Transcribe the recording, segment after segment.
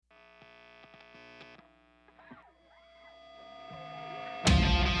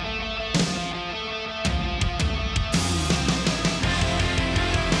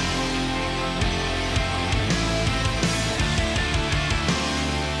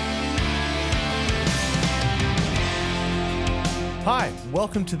Hi,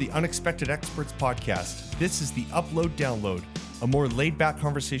 welcome to the Unexpected Experts podcast. This is the Upload Download, a more laid-back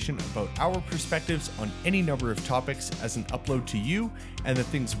conversation about our perspectives on any number of topics as an upload to you and the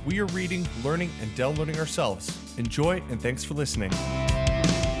things we are reading, learning, and downloading ourselves. Enjoy, and thanks for listening.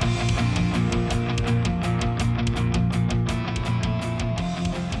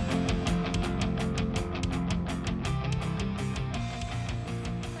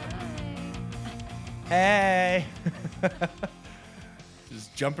 Hey!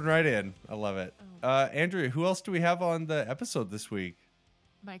 Just jumping right in. I love it. Andrea, who else do we have on the episode this week?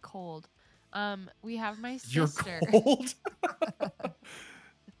 My cold. We have my Your sister. cold?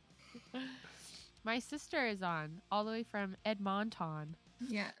 My sister is on all the way from Edmonton.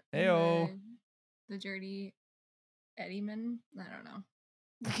 Yeah. Heyo. The dirty Eddyman. I don't know.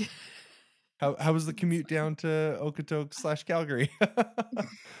 How was the commute down to Okotoks/Calgary?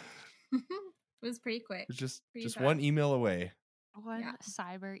 It was pretty quick. It's just fast. one email away. One Yeah.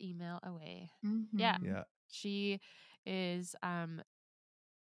 cyber email away. Mm-hmm. Yeah. Yeah. She is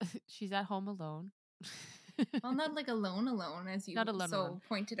she's at home alone. Well, not like alone, as you alone.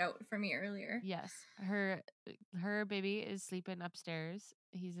 Pointed out for me earlier. Yes. Her baby is sleeping upstairs.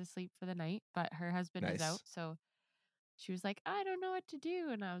 He's asleep for the night, but her husband is Nice. out. So she was like, I don't know what to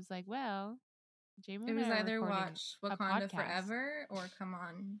do. And I was like, well, Jamie It and was I are either recording watch a Wakanda podcast. Forever or come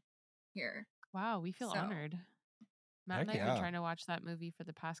on here. Wow, we feel honored. Matt and I have been trying to watch that movie for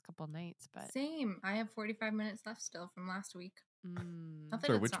the past couple nights, but Same. I have 45 minutes left still from last week. Not that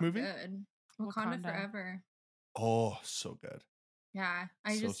Sorry, it's which not movie? Good. Wakanda Forever. Oh, so good. Yeah,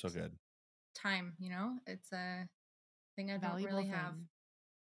 so good. Time, it's a thing I don't really have.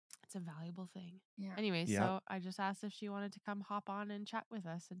 It's a valuable thing. Yeah. Anyway, so I just asked if she wanted to come hop on and chat with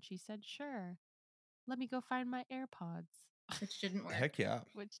us, and she said, sure. Let me go find my AirPods. Which didn't work. Heck yeah.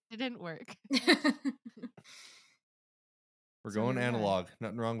 Which didn't work. We're going analog.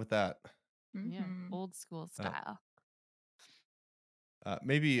 Nothing wrong with that. Yeah, old school style.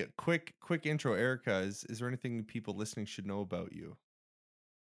 Maybe a quick intro, Erica. Is there anything people listening should know about you?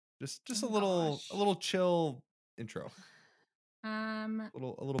 Just a little chill intro. A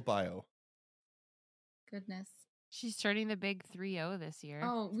little bio. Goodness. She's turning the big 3-0 this year.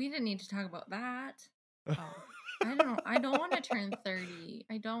 Oh, we didn't need to talk about that. Oh. I don't want to turn 30.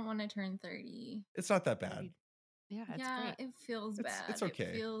 I don't want to turn 30. It's not that bad. Yeah, it's great. It feels bad. It's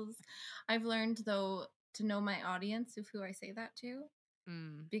okay. I've learned though to know my audience of who I say that to.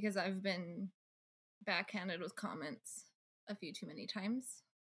 Because I've been backhanded with comments a few too many times.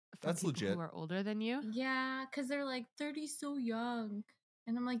 That's legit. Who are older than you? Yeah, because they're like 30 so young.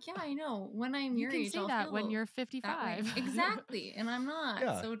 And I'm like, yeah, I know. When I'm your age, I'll that when you're 55. Exactly. And I'm not.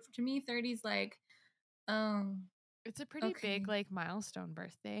 Yeah. So to me, 30 is like, it's a pretty big milestone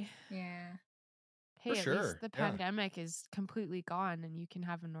birthday. Yeah. Hey, at least the pandemic is completely gone and you can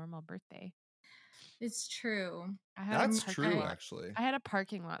have a normal birthday. It's true. That's true, actually. I had a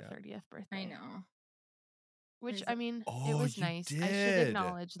parking lot 30th birthday. I know. Which, I mean, it was nice. Did. I should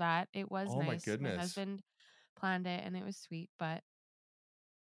acknowledge that. It was nice. My goodness. My husband planned it and it was sweet, but,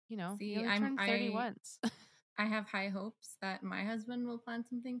 he only I'm turned 30 once. I have high hopes that my husband will plan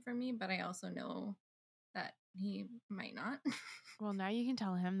something for me, but I also know that he might not. Well, now you can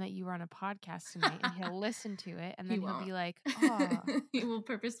tell him that you were on a podcast tonight and he'll listen to it and then he'll be like, oh. He will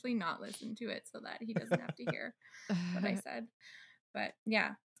purposely not listen to it so that he doesn't have to hear what I said. But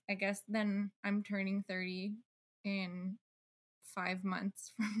yeah, I guess then I'm turning 30 in 5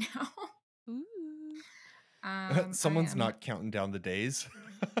 months from now. Ooh. Someone's not counting down the days.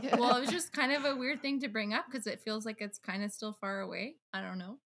 Well, it was just kind of a weird thing to bring up because it feels like it's kind of still far away. I don't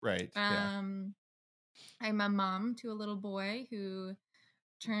know. Right. I'm a mom to a little boy who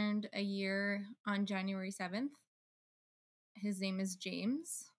turned a year on January 7th. His name is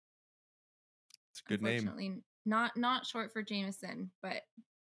James. It's a good name. Unfortunately, not short for Jameson, but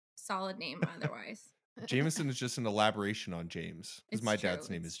solid name otherwise. Jameson is just an elaboration on James. Because my dad's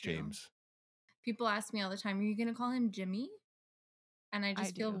name is James. People ask me all the time, are you going to call him Jimmy? And I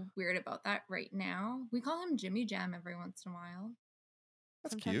just feel weird about that right now. We call him Jimmy Jam every once in a while.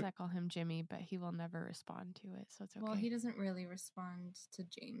 Sometimes cute. I call him Jimmy, but he will never respond to it, so it's okay. Well, he doesn't really respond to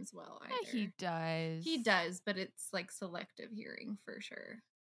James well either. Yeah, he does. He does, but it's like selective hearing for sure.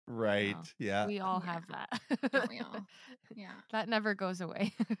 Right. Well, yeah. We all have that. Don't we all? Yeah. That never goes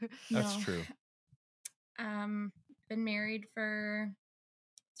away. That's true. Been married for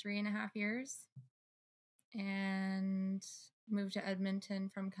 3.5 years and moved to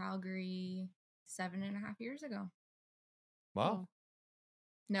Edmonton from Calgary 7.5 years ago. Wow.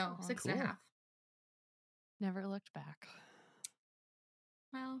 No, 6.5. Never looked back.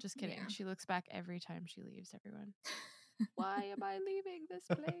 Well, just kidding. Yeah. She looks back every time she leaves, everyone. Why am I leaving this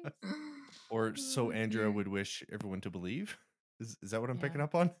place? Or so Oh, Andrea dear. would wish everyone to believe. Is that what I'm Yeah. picking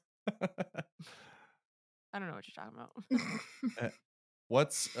up on? I don't know what you're talking about.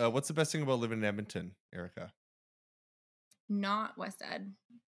 Uh, what's the best thing about living in Edmonton, Erica? Not West Ed.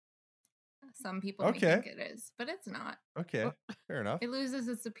 Some people may Okay. think it is, but it's not. Okay. Fair enough. It loses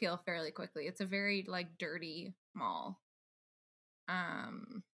its appeal fairly quickly. It's a very like dirty mall.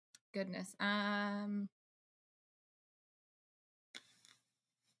 Goodness.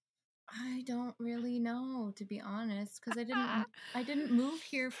 I don't really know, to be honest, because I didn't move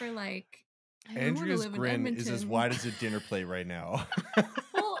here for like I wanna Andrea's live in grin is as Edmonton. wide as a dinner plate right now.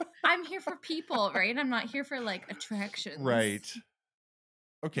 Well, I'm here for people, right? I'm not here for like attractions. Right.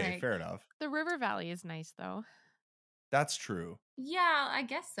 Okay, Like, fair enough. The River Valley is nice though. That's true. yeah, I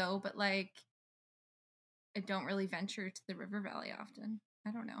guess so, but like I don't really venture to the River Valley often.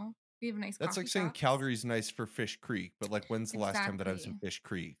 I don't know. We have nice That's coffee like saying shops. Calgary's nice for Fish Creek, but like when's the last time that I was in Exactly. Fish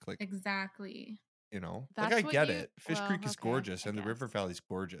Creek? Like, Exactly. like I That's what get you. it. Fish Well, Creek is okay, gorgeous I and the River guess. Valley's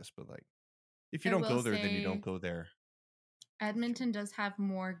gorgeous, but like if you I don't will go there, then you don't say go there. Edmonton does have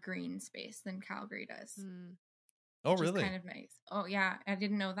more green space than Calgary does, Mm. Oh, which is really? kind of nice. Oh yeah, I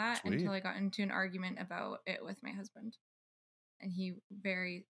didn't know that Sweet. until I got into an argument about it with my husband, and he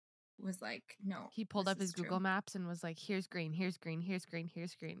very was like, "No." He pulled this up his is true." Google Maps and was like, "Here's green, here's green, here's green,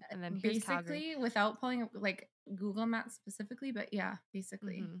 here's green, and then here's Calgary." Basically, without pulling up like Google Maps specifically, but yeah,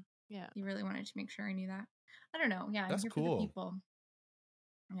 basically, Mhm. Yeah. he really wanted to make sure I knew that. I don't know. Yeah, I'm That's here for the cool. people.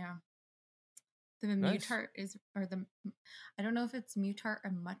 Yeah. The Nice. Mutart is, or the, I don't know if it's Mutart or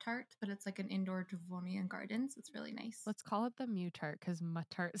Muttart, but it's like an indoor Devonian gardens. It's really nice. Let's call it the Mutart because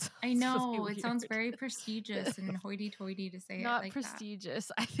Muttart sounds I really know it sounds weird. very prestigious and hoity-toity to say Not it like prestigious.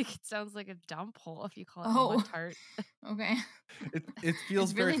 I think it sounds like a dump hole if you call it Oh. Muttart. that. Okay. It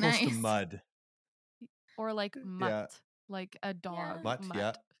feels It's very really close to nice. mud. Or like mutt, Yeah. like a dog. Mutt,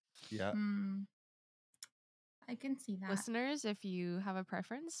 yeah. Yeah. Mm, I can see that. Listeners, if you have a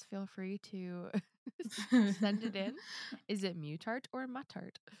preference, feel free to send it in. Is it Mutart or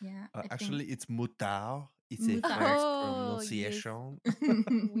Muttart? Yeah. I think Actually, it's mutard. It's a Mutard. French Oh, yes. pronunciation.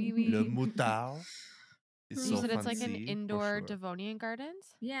 Oui, Le oui. mutard is So so you said it's like an fancy, for indoor sure. Devonian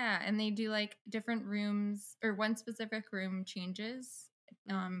gardens? Yeah, and they do like different rooms, or one specific room changes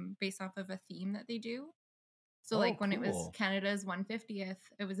based off of a theme that they do. So Oh, like when it was cool. Canada's 150th,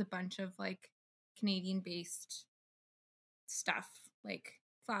 it was a bunch of like Canadian based stuff, like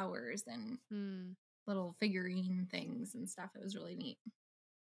flowers and Hmm. little figurine things and stuff. It was really neat.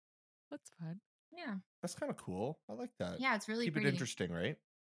 That's fun. Yeah. That's kind of cool. I like that. Yeah, it's really Keep pretty. it interesting, right?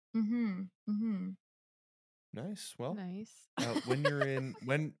 Mm-hmm. Mm-hmm. Nice. Well, Nice. when you're in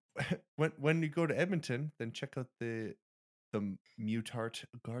when you go to Edmonton, then check out the Mutart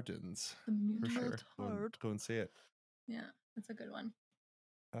Gardens The for sure. Mutart. Go and see it. Yeah, that's a good one.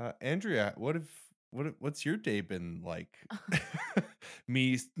 Andrea, what's your day been like?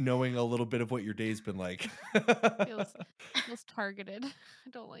 Me knowing a little bit of what your day's been like. feels targeted. I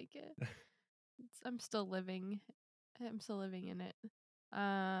don't like it. I'm still living in it.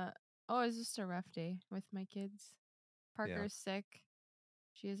 It's just a rough day with my kids. Parker's sick.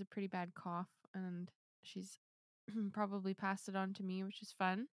 She has a pretty bad cough and she's probably passed it on to me, which is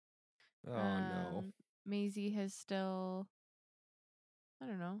fun. Oh no. Maisie has still, I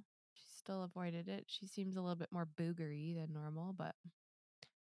don't know, she's still avoided it. She seems a little bit more boogery than normal, but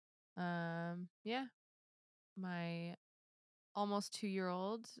yeah. My almost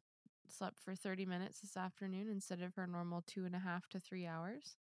 2-year-old slept for 30 minutes this afternoon instead of her normal 2.5 to 3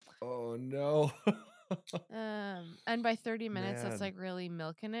 hours. Oh no. And by 30 minutes, that's Man. like really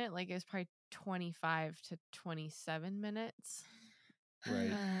milking it. Like it's probably 25 to 27 minutes.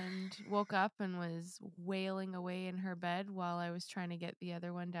 Right. And woke up and was wailing away in her bed while I was trying to get the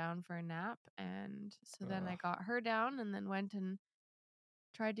other one down for a nap. And so then I got her down and then went and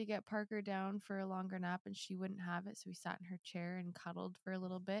tried to get Parker down for a longer nap and she wouldn't have it. So we sat in her chair and cuddled for a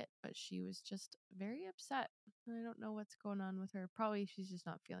little bit, but she was just very upset. I don't know what's going on with her. Probably she's just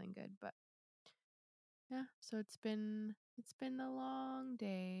not feeling good, but yeah, so it's been a long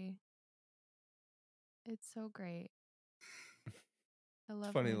day. It's so great. I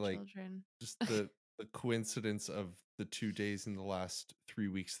love funny, my like, children. Just the coincidence of the 2 days in the last 3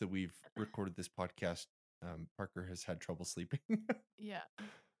 weeks that we've recorded this podcast. Parker has had trouble sleeping. Yeah.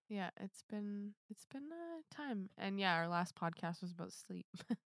 It's been a time. And yeah, our last podcast was about sleep.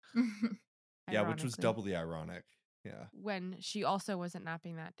 Yeah, which was Ironically. doubly ironic. Yeah. When she also wasn't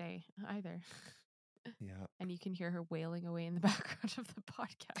napping that day either. Yeah. And you can hear her wailing away in the background of the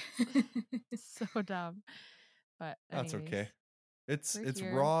podcast. So dumb. But That's anyways, okay. It's We're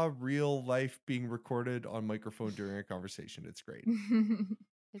here. raw, real life being recorded on microphone during a conversation. It's great. It's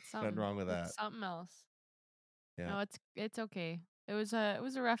Nothing something. wrong with that. It's something else. Yeah. No, it's okay. It was a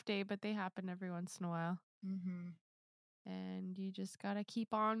rough day, but they happen every once in a while. And you just gotta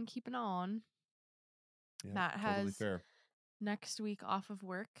keep on keeping on. Yeah. Matt Totally has fair. next week off of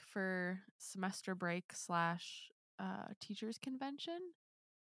work for semester break / teachers convention.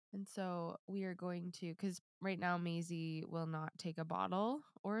 And so we are going to, because right now Maisie will not take a bottle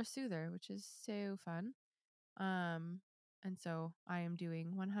or a soother, which is so fun. And so I am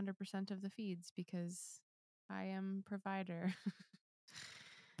doing 100% of the feeds because I am provider.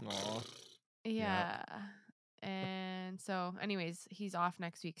 Aw. Yeah. And so, anyways, he's off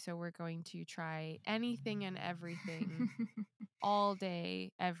next week. So we're going to try anything and everything all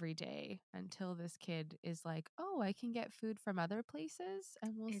day, every day until this kid is like, oh, I can get food from other places.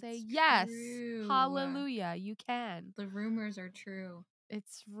 And we'll say, It's yes, true. hallelujah, you can. The rumors are true.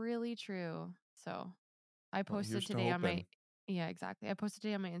 It's really true. So I Well, posted here's to today on my, hoping. yeah, exactly. I posted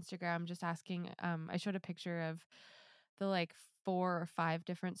today on my Instagram just asking, I showed a picture of the like 4 or 5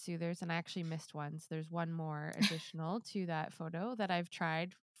 different soothers, and I actually missed one. So there's one more additional to that photo that I've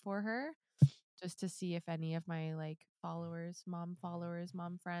tried for her just to see if any of my like followers, mom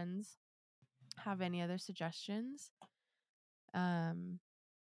friends have any other suggestions. And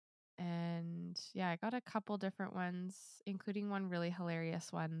yeah, I got a couple different ones, including one really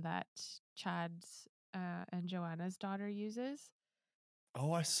hilarious one that Chad's and Joanna's daughter uses.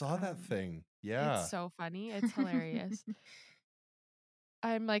 Oh, I saw that thing. Yeah. It's so funny. It's hilarious.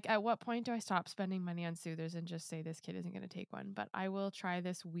 I'm like, at what point do I stop spending money on soothers and just say this kid isn't going to take one? But I will try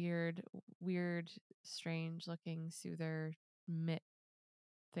this weird, strange looking soother mitt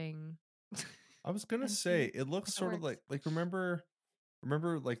thing. I was gonna and say see it looks if it sort of works. like remember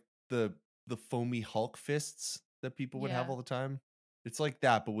like the foamy Hulk fists that people would have Yeah. all the time? It's like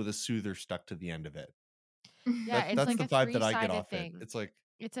that, but with a soother stuck to the end of it. Yeah, it's That's like the a vibe that I get 3-sided off it. thing. It's like,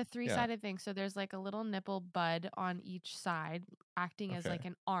 It's a yeah, 3-sided thing. So there's like a little nipple bud on each side, acting as okay. like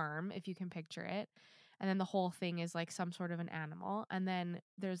an arm, if you can picture it. And then the whole thing is like some sort of an animal. And then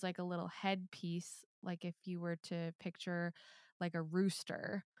there's like a little head piece, like if you were to picture like a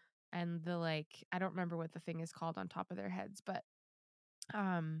rooster. And the like, I don't remember what the thing is called on top of their heads, but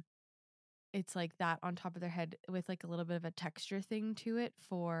it's like that on top of their head with like a little bit of a texture thing to it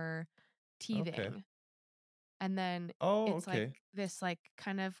for Okay. teething. And then Oh, it's like okay. this like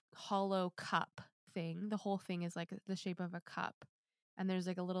kind of hollow cup thing. The whole thing is like the shape of a cup. And there's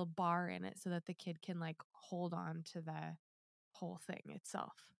like a little bar in it so that the kid can like hold on to the whole thing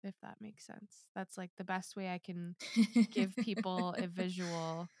itself, if that makes sense. That's like the best way I can give people a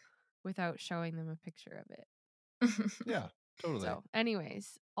visual without showing them a picture of it. Yeah, totally. So,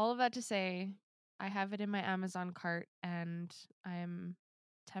 anyways, all of that to say, I have it in my Amazon cart and I'm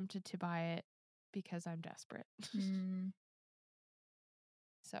tempted to buy it because I'm desperate.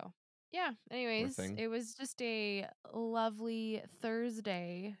 So, yeah, anyways, thing. it was just a lovely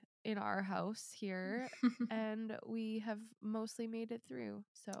Thursday in our house here and we have mostly made it through.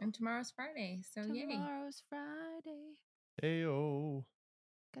 So, And tomorrow's Friday, so yay. tomorrow's Friday. Ayo.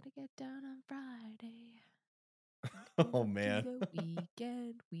 Gotta get down on Friday. Oh man. The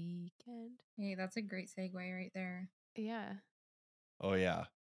weekend. Hey, that's a great segue right there. Yeah. Oh yeah.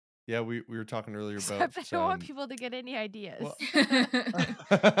 Yeah, we were talking earlier about Except I don't want people to get any ideas. well,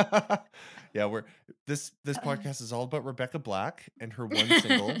 yeah, this podcast is all about Rebecca Black and her one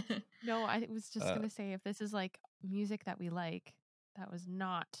single. No, I was just gonna say if this is like music that we like, that was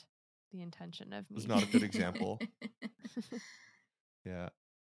not the intention of me. Was not a good example. Yeah.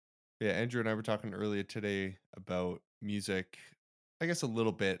 Yeah, Andrew and I were talking earlier today about music, I guess a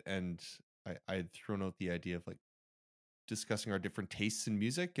little bit, and I had thrown out the idea of like discussing our different tastes in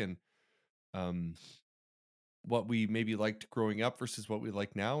music and what we maybe liked growing up versus what we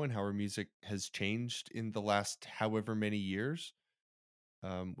like now and how our music has changed in the last however many years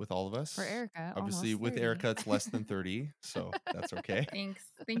with all of us. For Erica, Obviously, almost with 30. Erica, it's less than 30, so that's okay. Thanks.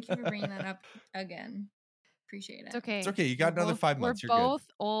 Thank you for bringing that up again. Appreciate it. It's okay. It's okay. You got another 5 months. We're You're both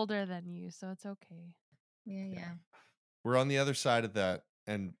older than you, so it's okay. Yeah. We're on the other side of that,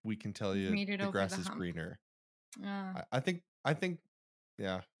 and we can tell We've you made it the over grass the is hump. greener. I think,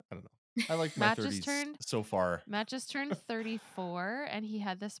 yeah, I don't know. I like my Matt 30s so far. Matt just turned 34 and he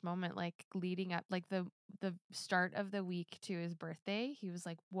had this moment like leading up like the start of the week to his birthday. He was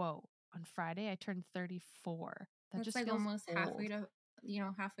like, "Whoa, on Friday I turned 34." That's just like feels almost old.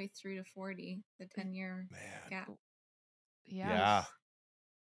 halfway through to 40, the 10-year gap. Yeah.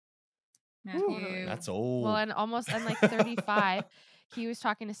 Matthew. That's old. Well, and like 35. He was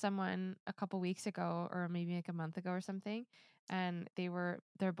talking to someone a couple weeks ago or maybe like a month ago or something. and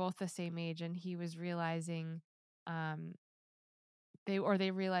they're both the same age, and he was realizing, um, they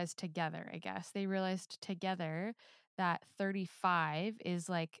realized together, I guess. They realized together that 35 is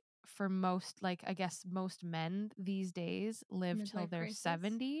like, for most, like, I guess most men these days live till Midlife they're crisis.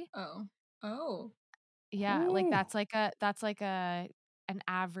 70. Oh. Yeah, like Ooh. that's like an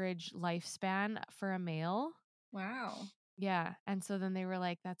average lifespan for a male. Wow. Yeah, and so then they were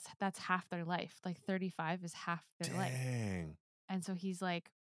like, that's half their life. Like 35 is half their life. Dang. And so he's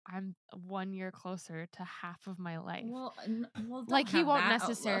like, I'm 1 year closer to half of my life. Well, don't Like he have won't that outlook.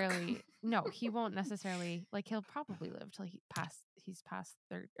 necessarily, no, he won't necessarily, like he'll probably live till he's past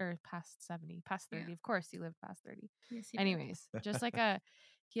 30 or past 70, past 30. Yeah. Of course he lived past 30. Yes, he did. Anyways, just like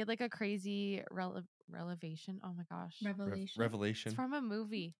he had like a crazy revelation. Oh my gosh. Revelation. It's Revelation. from a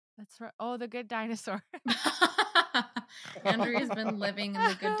movie. Oh, The Good Dinosaur. Andrea's been living in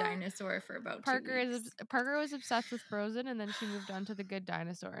The Good Dinosaur for about 2 weeks. Parker was obsessed with Frozen, and then she moved on to The Good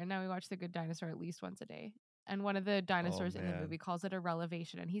Dinosaur, and now we watch The Good Dinosaur at least once a day. And one of the dinosaurs in the man. movie calls it a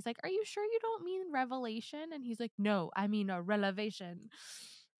relevation, and he's like, "Are you sure you don't mean revelation?" And he's like, "No, I mean a relevation."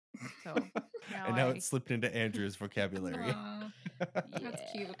 So now And now it slipped into Andrea's vocabulary. Aw,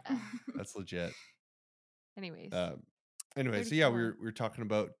 that's cute. That's legit. Anyways, Anyway, so yeah, 34. we were talking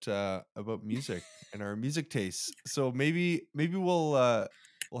about music and our music tastes. So maybe we'll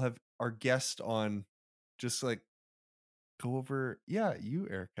have our guest on, just like go over. Yeah, you,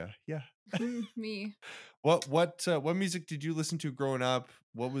 Erica. Yeah. Me. What music did you listen to growing up?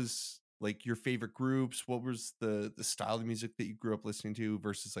 What was like your favorite groups? What was the style of music that you grew up listening to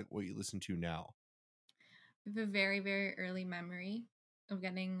versus like what you listen to now? I have a very, very early memory of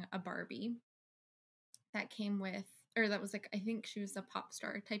getting a Barbie that came with, or that was like, I think she was a pop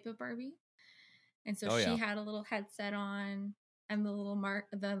star type of Barbie. And so she had a little headset on, and the little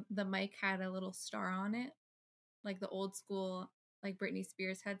the mic had a little star on it, like the old school, like Britney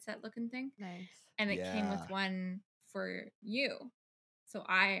Spears headset looking thing. Nice. And it came with one for you. So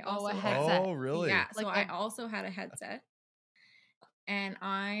I also a headset. Oh, really? Yeah. Like So I also had a headset. And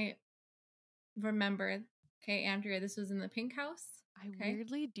I remember, okay, Andrea, this was in the pink house. I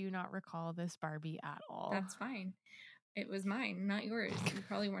weirdly do not recall this Barbie at all. That's fine. It was mine, not yours. You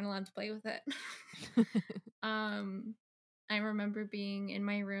probably weren't allowed to play with it. I remember being in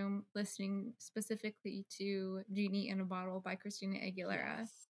my room listening specifically to Genie in a Bottle by Christina Aguilera.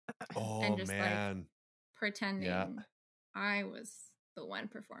 Yes. Oh, and just man. like pretending I was the one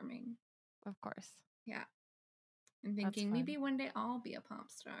performing. Of course. Yeah. And thinking maybe one day I'll be a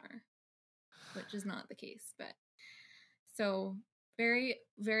pop star, which is not the case. But so very,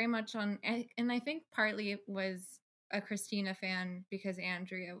 very much on, and I think partly it was a Christina fan because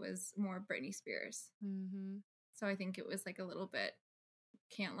Andrea was more Britney Spears. Mm-hmm. So I think it was like a little bit,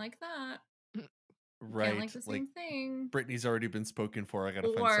 can't like that. Right. Can't like the same thing. Britney's already been spoken for. I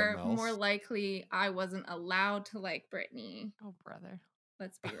gotta find something else. Or more likely, I wasn't allowed to like Britney. Oh, brother.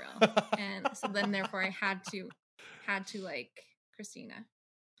 Let's be real. And so then therefore I had to like Christina.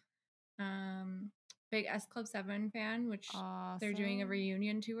 Big S Club 7 fan, which they're doing a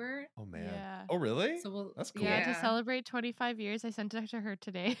reunion tour. Oh man. Yeah. Oh really? So that's cool. Yeah, to celebrate 25 years. I sent it to her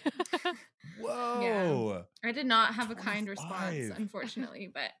today. Whoa. Yeah. I did not have 25. A kind response, unfortunately,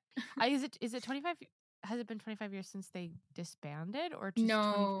 but is it 25? Has it been 25 years since they disbanded, or just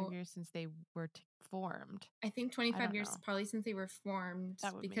 25 years since they were formed? I think 25 years probably since they were formed,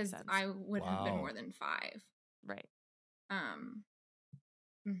 that would because make sense. I would have been more than 5. Right.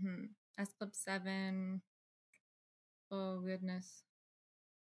 S Club 7. Oh goodness.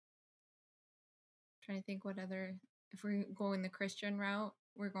 Trying to think what other, if we're going the Christian route,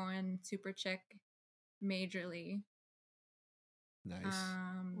 we're going Super Chick, Majorly. Nice.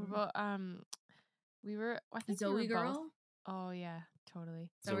 What about we were, I think Zoe we were Girl. Both. Oh yeah,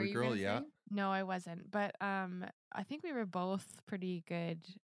 totally. Zoe Girl, yeah. No, I wasn't, but I think we were both pretty good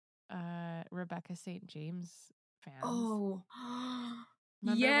Rebecca St. James fans. Oh.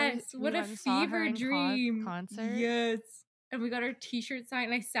 Remember yes, what a fever dream. Concert. Yes. And we got our t-shirt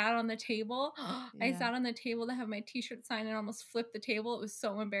signed, and I sat on the table. Yeah. I sat on the table to have my t-shirt signed and almost flipped the table. It was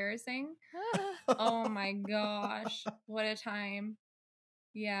so embarrassing. Oh my gosh. What a time.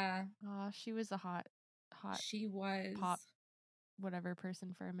 Yeah. Oh, she was a hot. She was pop whatever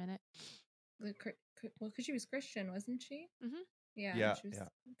person for a minute. Well, because she was Christian, wasn't she? Mm-hmm. Yeah.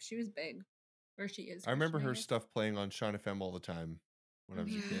 She was big. Or she is. I remember her stuff playing on Sean FM all the time when I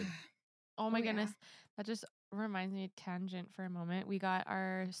was a kid. Oh my goodness. That just reminds me of tangent for a moment. We got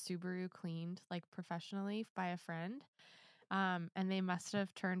our Subaru cleaned like professionally by a friend. And they must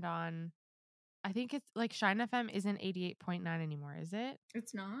have turned on, I think it's like Shine FM isn't 88.9 anymore, is it?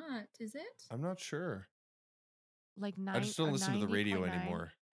 It's not, is it? I'm not sure. like I just don't listen to the radio 90.9.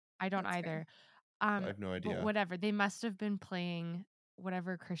 anymore. I don't That's either. fair. I have no But idea. whatever. They must have been playing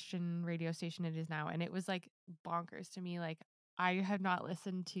whatever Christian radio station it is now, and it was like bonkers to me. Like I have not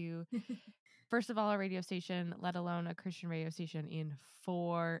listened to, first of all, a radio station, let alone a Christian radio station, in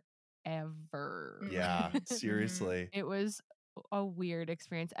forever. Yeah, Mhm. seriously. It was a weird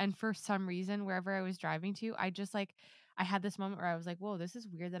experience. And for some reason, wherever I was driving to, I just like, I had this moment where I was like, whoa, this is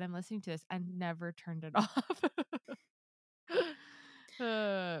weird that I'm listening to this, and never turned it off.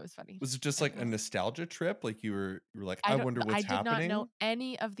 It was funny. Was it just like a Anyways, nostalgia trip? Like you were like, I wonder what's I did not know happening?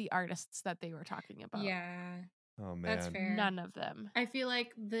 any of the artists that they were talking about. Yeah, Oh that's man. fair. None of them. I feel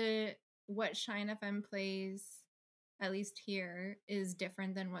like what Shine FM plays, at least here, is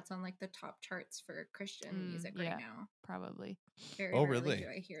different than what's on like the top charts for Christian music yeah. right now. Probably. Very Oh, rarely really? do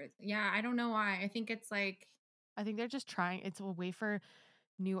I hear it. Yeah, I don't know why. I think it's like, I think they're just trying. It's a way for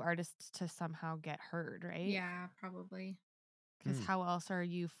new artists to somehow get heard, right? yeah, probably. Because Hmm. how else are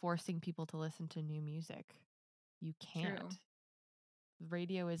you forcing people to listen to new music? You can't. True.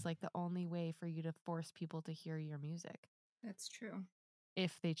 Radio is like the only way for you to force people to hear your music That's true.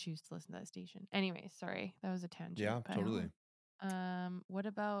 if they choose to listen to that station. Anyway, sorry, that was a tangent. Yeah, but, totally. What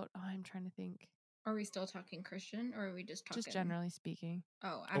about? Oh, I'm trying to think. Are we still talking Christian, or are we just talking? Just generally speaking.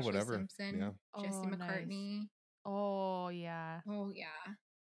 Oh, Oh, Ashley whatever. Simpson, Yeah. Jesse Oh, nice. McCartney. Oh yeah. Oh yeah.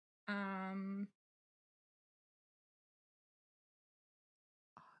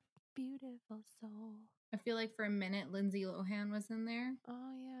 Beautiful soul. I feel like for a minute Lindsay Lohan was in there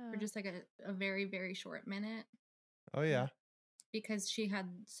Oh yeah. for just like a very, very short minute Oh yeah. because she had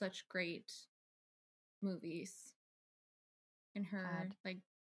such great movies in her Had. like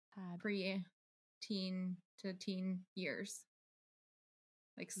Had. pre-teen to teen years.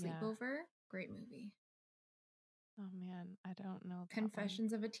 Like Yeah. Sleepover, great movie. Oh man, I don't know. That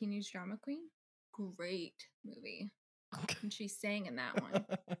Confessions of a Teenage Drama Queen, great movie. one. And she sang in that one.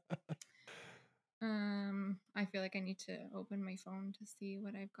 I feel like I need to open my phone to see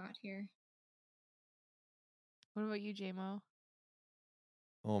what I've got here. What about you, JMO?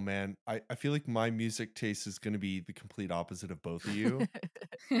 Oh man. I feel like my music taste is gonna be the complete opposite of both of you.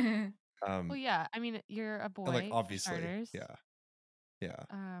 Well, yeah. I mean, you're a boy. And like for obviously. starters. Yeah. Yeah.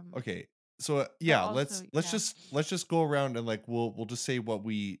 Um. Okay. So yeah, also, let's yeah. just go around and like we'll just say what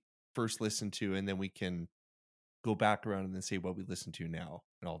we first listened to, and then we can go back around and then say what we listen to now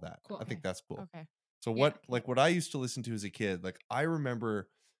and all that. Cool. I think that's cool. Okay. So Yeah. what I used to listen to as a kid, like I remember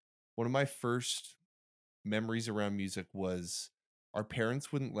one of my first memories around music was our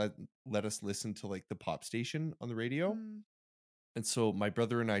parents wouldn't let us listen to like the pop station on the radio. Mm. And so my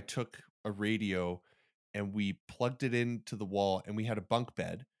brother and I took a radio and we plugged it into the wall, and we had a bunk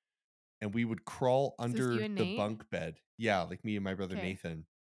bed, and we would crawl Is this you under and the Nate? bunk bed. Yeah, like me and my brother Okay. Nathan.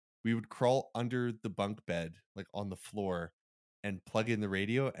 We would crawl under the bunk bed, like on the floor, and plug in the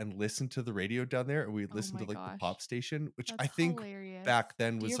radio and listen to the radio down there. And we'd Oh listen to my like the gosh. pop station, which I That's think hilarious. back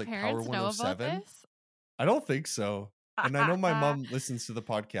then Do was your like Power parents know about 107. this? I don't think so. And I know my mom listens to the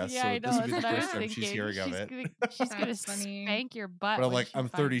podcast, Yeah, so I this know. would be the That's what I was first time she's thinking. hearing of it. She's gonna That's funny. spank your butt. But I'm when like, she I'm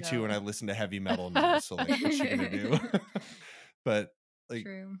finds 32 and I out. listen to heavy metal now, so like, what's she gonna do? But like,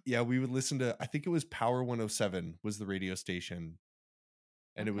 True. yeah, we would listen to, I think it was Power 107 was the radio station,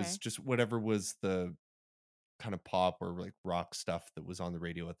 and it was Okay. just whatever was the kind of pop or like rock stuff that was on the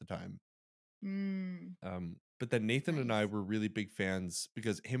radio at the time. But then Nathan and I Nice. were really big fans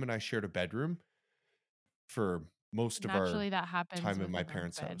because him and I shared a bedroom for most of our Naturally, that happens time with in my a bunk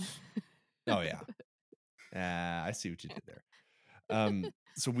parents' bed. house. Oh yeah. I see what you did there.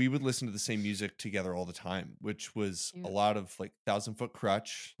 So we would listen to the same music together all the time, which was a Cute. lot of like 1,000 Foot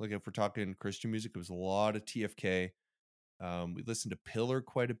Crutch. Like if we're talking Christian music, it was a lot of TFK. We listened to Pillar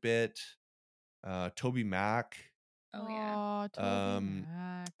quite a bit. Toby Mac. Oh yeah. Oh, Toby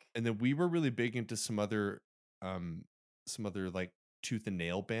Mac. And then we were really big into some other like Tooth and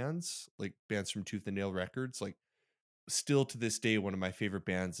Nail bands, like bands from Tooth and Nail Records. Like still to this day, one of my favorite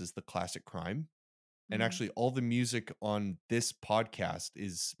bands is the Classic Crime. And Mm. actually all the music on this podcast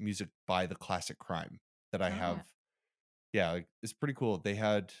is music by the Classic Crime that I Oh. have. Yeah, like, it's pretty cool. They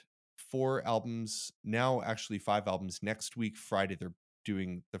had 4 albums, now actually 5 albums. Next week, Friday, they're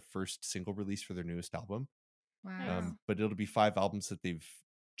doing the first single release for their newest album. Wow. But it'll be 5 albums that they've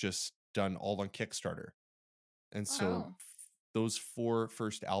just done all on Kickstarter. And so Oh. those 4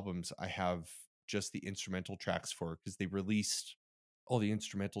 first albums I have just the instrumental tracks for, because they released all the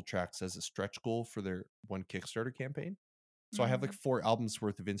instrumental tracks as a stretch goal for their one Kickstarter campaign. So I have like 4 albums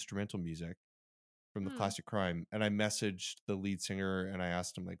worth of instrumental music from the Classic Crime. And I messaged the lead singer and I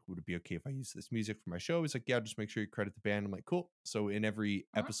asked him, like, would it be okay if I use this music for my show? He's like, yeah, just make sure you credit the band. I'm like, cool. So in every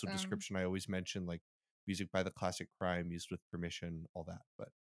episode Awesome. description, I always mention like Music by the Classic Crime, Used with Permission, all that. But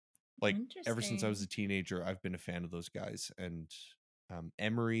like ever since I was a Interesting. teenager, I've been a fan of those guys. And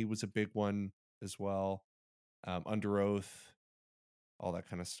Emery was a big one as well. Under Oath, all that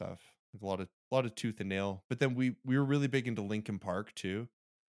kind of stuff. Like a lot of Tooth and Nail. But then we were really big into Linkin Park too.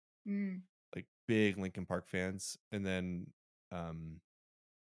 Mm. Like big Linkin Park fans. And then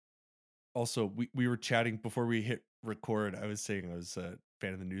also we were chatting before we hit record. I was saying I was a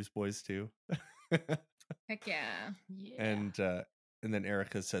fan of the Newsboys too. Heck yeah. Yeah. And then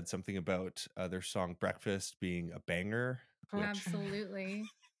Erica said something about their song Breakfast being a banger. Which Absolutely.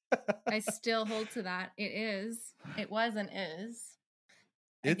 I still hold to that. It is. It was and is.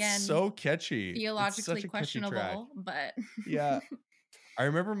 it's Again, so catchy. It's theologically such a catchy track. questionable, but Yeah. I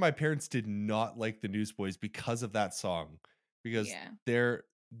remember my parents did not like the Newsboys because of that song. Because yeah.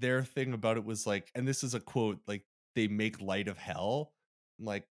 their thing about it was like, and this is a quote, like they make light of hell. I'm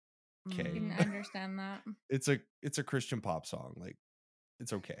like, okay. Didn't understand that. It's a Christian pop song. Like,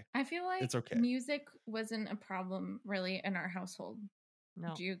 it's okay. I feel like It's okay. music wasn't a problem really in our household.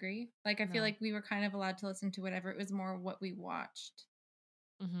 No. Do you agree? Like, I feel No. like we were kind of allowed to listen to whatever. It was more what we watched.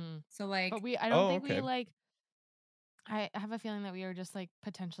 Mm-hmm. So like, But I don't think okay. we like. I have a feeling that we were just like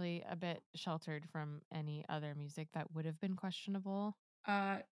potentially a bit sheltered from any other music that would have been questionable.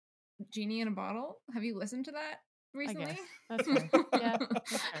 Genie in a Bottle. Have you listened to that recently? I guess. That's fair. Yeah,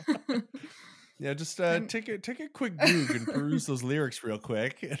 that's fair. Yeah, just take a quick Goog and peruse those lyrics real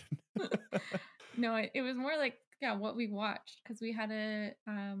quick. No, it was more like what we watched, because we had a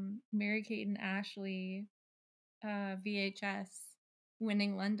Mary-Kate and Ashley VHS,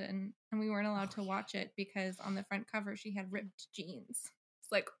 Winning London, and we weren't allowed to watch it because on the front cover she had ripped jeans.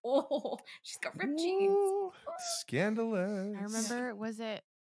 It's like, oh, she's got ripped jeans. Ooh, scandalous. I remember, was it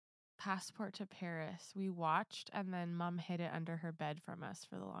Passport to Paris? We watched and then Mom hid it under her bed from us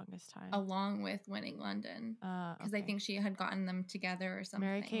for the longest time. Along with Winning London, because I think she had gotten them together or something.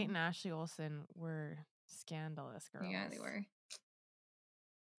 Mary-Kate and Ashley Olsen were scandalous girls. Yeah, they were.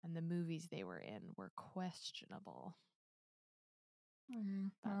 And the movies they were in were questionable.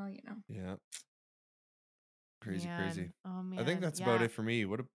 Well, you know. Yeah. Crazy. Oh man. I think that's about it for me.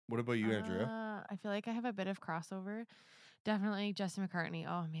 What about you, Andrea? I feel like I have a bit of crossover. Definitely Jesse McCartney.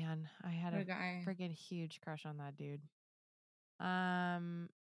 Oh man, I had a friggin' huge crush on that dude.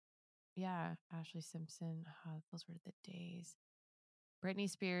 Yeah, Ashley Simpson. Oh, those were the days. Britney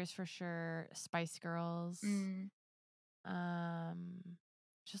Spears for sure. Spice Girls.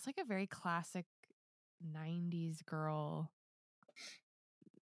 Just like a very classic 90s girl.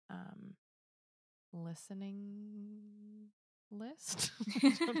 Listening list.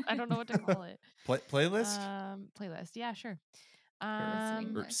 I don't know what to call it. Playlist. Playlist. Yeah, sure.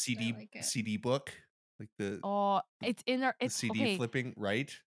 Or CD like CD book, like the. It's in our. It's CD okay. Flipping,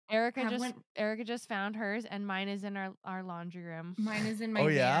 right? Erica just found hers, and mine is in our laundry room. Mine is in my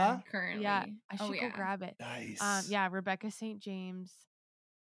van currently. Yeah, I should go grab it. Nice. Yeah, Rebecca St. James,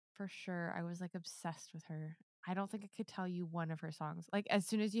 for sure. I was like obsessed with her. I don't think I could tell you one of her songs. Like as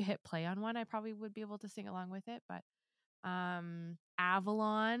soon as you hit play on one, I probably would be able to sing along with it. But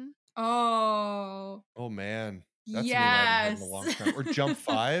Avalon. Oh man, that's yes. a name I haven't heard in a long time. Or Jump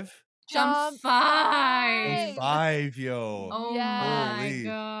 5. Jump 5. Jump 5, yo. Oh my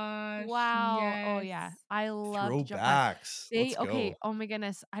gosh. Wow. Yes. Oh yeah. I love throwbacks. Let's go. Oh my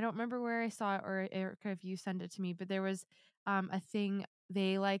goodness. I don't remember where I saw it, or Erica, if you send it to me, but there was a thing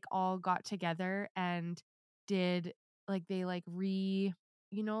they like all got together and did like they like you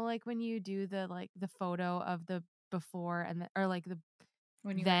know, like when you do the like the photo of the before and or like the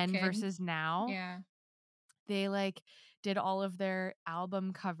when you then versus now. Yeah. They like did all of their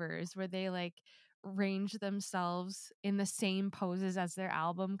album covers where they like ranged themselves in the same poses as their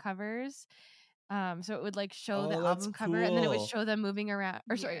album covers. So it would like show the album cover and then it would show them moving around,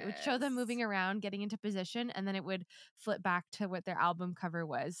 it would show them moving around, getting into position, and then it would flip back to what their album cover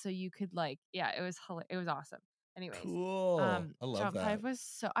was. So you could like, yeah, it was awesome. Anyways, cool. I love Jump that. 5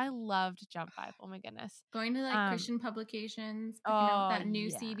 was I loved Jump 5. Oh my goodness. Going to like Christian publications, picking out that new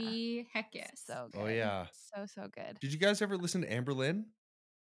CD. Heck yes. So good. Oh yeah. So good. Did you guys ever listen to Amber Lynn?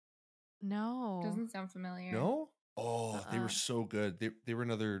 No. Doesn't sound familiar. No? Oh, they were so good. They were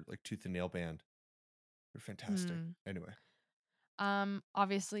another like Tooth and Nail band. They're fantastic. Anyway.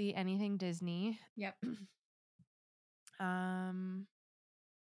 Obviously anything Disney. Yep. Man,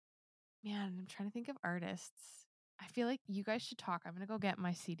 I'm trying to think of artists. I feel like you guys should talk. I'm gonna go get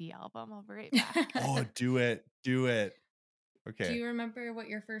my CD album. I'll be right back. Oh, do it. Okay. Do you remember what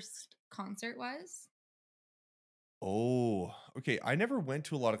your first concert was? Oh, okay. I never went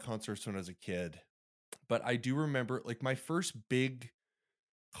to a lot of concerts when I was a kid, but I do remember like my first big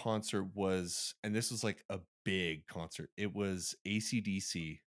concert was, and this was like a big concert. It was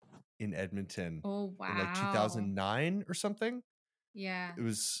AC/DC in Edmonton Oh, in like wow. 2009 or something. Yeah. It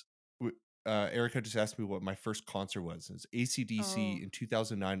was Erica just asked me what my first concert was. It was AC/DC Oh. in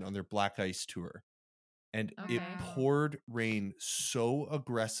 2009 on their Black Ice tour. And it Okay. poured rain so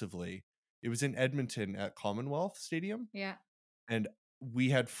aggressively. It was in Edmonton at Commonwealth Stadium, Yeah. and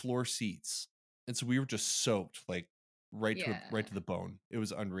we had floor seats. And so we were just soaked like right to the bone. It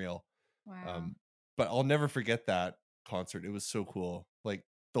was unreal. Wow. But I'll never forget that concert. It was so cool. Like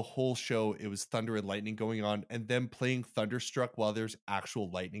the whole show, it was thunder and lightning going on, and them playing Thunderstruck while there's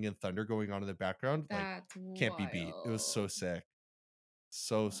actual lightning and thunder going on in the background. Like That's can't be beat. It was so wild. sick.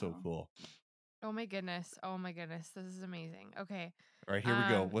 So Wow. cool. Oh my goodness. Oh my goodness. This is amazing. Okay. All right, here we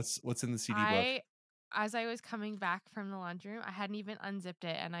go. What's in the CD book? As I was coming back from the laundry room, I hadn't even unzipped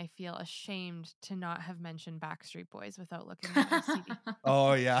it, and I feel ashamed to not have mentioned Backstreet Boys without looking at my CD.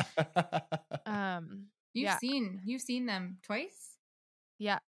 Oh yeah. You've Yeah. seen them twice?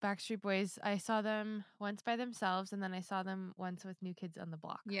 Yeah, Backstreet Boys. I saw them once by themselves, and then I saw them once with New Kids on the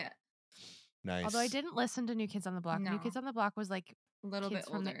Block. Yeah. Nice. Although I didn't listen to New Kids on the Block. New No. Kids on the Block was like A little kids bit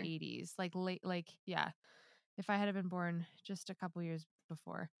from older. the 80s, like late, like yeah. If I had been born just a couple years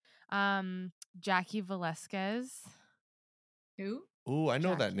before. Jackie Velasquez. Who? Oh, I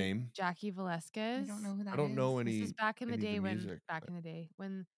know that name. Jackie Velasquez. I don't know who that is. I don't know any. This is back in the any of day the when music, but- in the day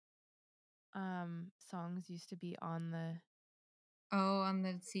when songs used to be on the on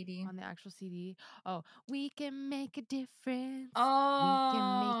the CD. on the actual CD. Oh, we can make a difference. Oh. We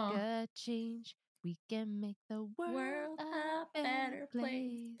can make a change. We can make the world a better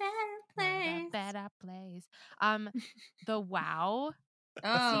place. Better place. The Wow.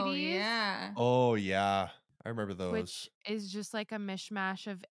 Oh CDs? yeah. Oh yeah, I remember those. Which is just like a mishmash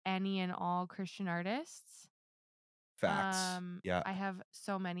of any and all Christian artists. Facts. Yeah. I have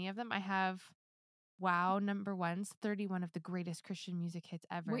so many of them. I have Wow #1s, 31 of the greatest Christian music hits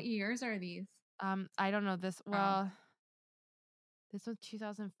ever. What years are these? I don't know this. Oh. Well, this was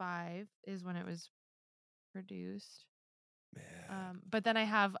 2005 is when it was produced. Man. But then I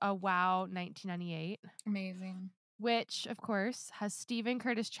have a Wow 1998. Amazing. Which, of course, has Stephen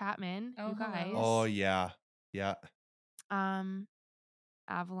Curtis Chapman. Oh, you guys. hello. Oh yeah. Yeah.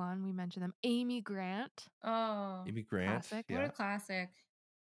 Avalon, we mentioned them. Amy Grant. Oh. Amy Grant. Classic. Yeah. What a classic.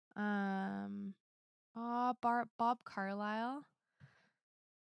 Bob Carlyle.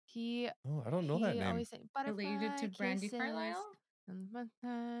 Oh, I don't know that He name. always say Related to Brandy kisses Carlisle?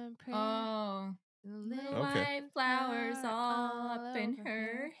 and prayer, Oh. little Little Okay. white flowers all up all in over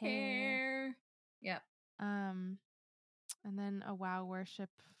her hair. Yep. And then a Wow Worship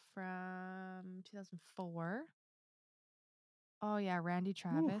from 2004. Oh yeah, Randy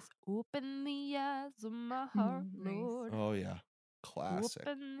Travis. Open the eyes of my heart, Nice. Lord. Oh yeah. Classic.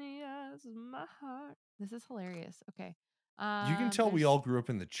 Open the eyes of my heart. This is hilarious. Okay. You can tell we all grew up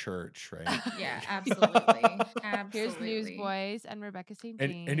in the church, right? Yeah, absolutely. Here's Absolutely. Newsboys and Rebecca St.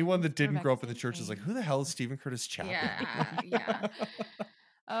 And James. anyone that didn't grow Rebecca up in the St. church is like, James. who the hell is Stephen Curtis Chapman? Yeah.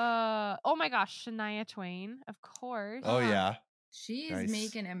 Oh my gosh, Shania Twain, of course. Oh yeah. She's Nice.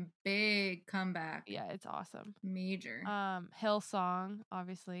 making a big comeback. Yeah, it's awesome. Major. Hillsong,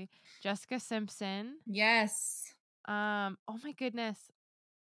 obviously. Jessica Simpson. Yes. Oh my goodness.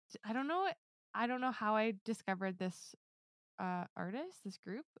 I don't know how I discovered this artist, this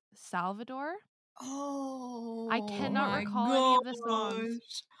group. Salvador. Oh. I cannot my recall any of the songs.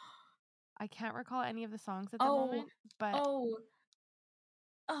 gosh. I can't recall any of the songs at the moment, but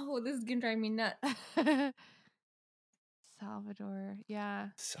Oh, this is gonna drive me nuts. Salvador, yeah.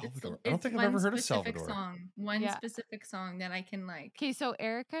 Salvador. I don't think I've ever heard of Salvador. One specific song that I can like. Okay, so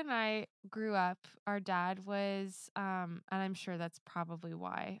Erica and I grew up. Our dad was, and I'm sure that's probably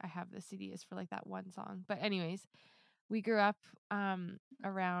why I have the CD is for like that one song. But anyways, we grew up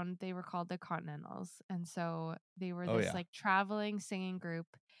around. They were called the Continentals, and so they were this like traveling singing group,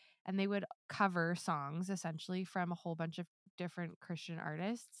 and they would cover songs essentially from a whole bunch of different Christian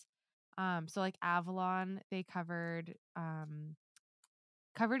artists. So like Avalon, they covered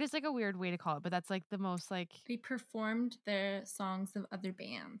is like a weird way to call it, but that's like the most like They performed the songs of other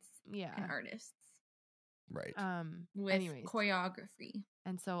bands yeah and artists. Right. With choreography.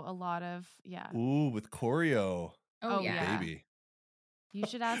 And so a lot of Ooh, with choreo. Oh yeah. Baby. You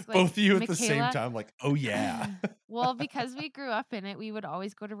should ask like both of you Michaela, at the same time, like, oh yeah. Well, because we grew up in it, we would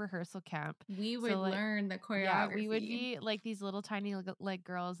always go to rehearsal camp. We would learn the choreography. Yeah, we would be like these little tiny like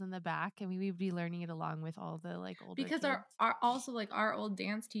girls in the back, and we would be learning it along with all the like older because kids. our old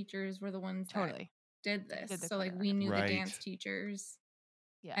dance teachers were the ones that did this. So like we knew the dance teachers.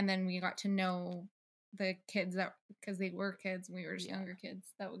 Yeah. And then we got to know the kids that, because they were kids, we were just Yeah. younger kids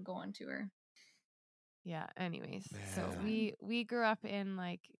that would go on tour. Yeah. Anyways, so Man. we grew up in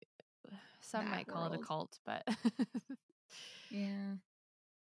like some That might call it a world. cult, but Yeah.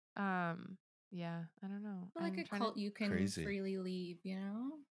 yeah, I don't know. But like I'm a trying cult, you can Crazy. freely leave, you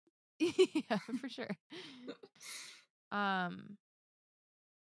know? yeah, for sure. Um,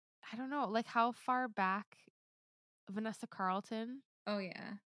 I don't know, like how far back Vanessa Carlton, Oh,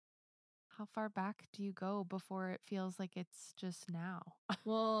 yeah. how far back do you go before it feels like it's just now?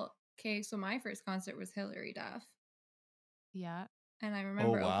 Well, okay, so my first concert was Hilary Duff. yeah. And I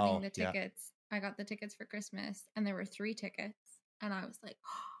remember opening wow. the Yeah. tickets. I got the tickets for Christmas, and there were 3 tickets. And I was like,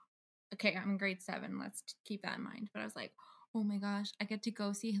 okay, I'm in grade 7. Let's keep that in mind. But I was like, oh my gosh, I get to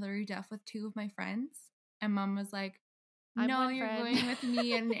go see Hilary Duff with 2 of my friends. And mom was like, I'm no, one you're friend. going with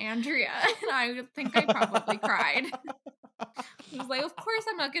me and Andrea. And I think I probably cried. I was like, of course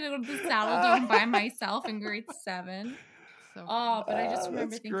I'm not going to go to the Saddle Dome by myself in grade 7. So Oh, but I just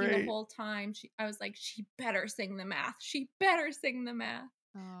remember That's thinking the great. whole time, I was like, she better sing the math. She better sing the math.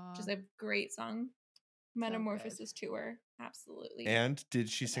 Aw, Which is a great song. good. Metamorphosis tour. Absolutely. And did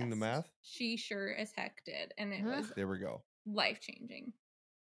she the sing the best. math? She sure as heck did. And it Huh? was There we go. life changing.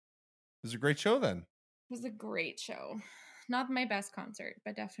 It was a great show then. It was a great show. Not my best concert,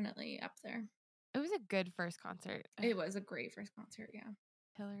 but definitely up there. It was a good first concert. It was a great first concert, yeah.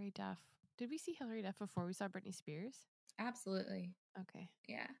 Hilary Duff. Did we see Hilary Duff before we saw Britney Spears? Absolutely. Okay.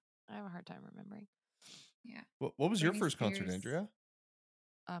 Yeah. I have a hard time remembering. Yeah. What was your Britney first concert, Spears. Andrea?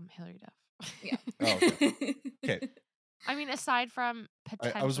 Hilary Duff. Yeah. Oh, okay. Okay. I mean, aside from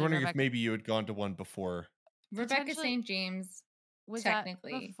potentially I was wondering Rebecca, if maybe you had gone to one before. Rebecca potentially- St. James, was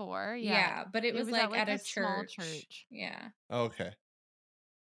technically. that before? Yeah, but it was like at a small church. church. Yeah. Oh, okay.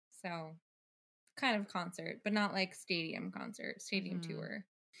 So kind of concert, but not like stadium concert, stadium Mhm. tour.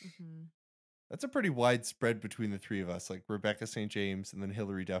 Mm-hmm. That's a pretty wide spread between the three of us, like Rebecca St. James and then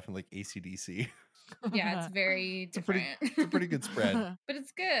Hilary Duff and like AC/DC. Yeah, it's very It's a pretty- different. It's a pretty good spread. But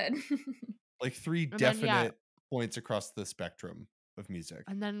it's good. Like 3 And then, yeah. definite points across the spectrum of music.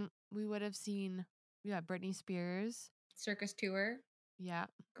 And then we would have seen, Britney Spears. Circus tour, Yeah.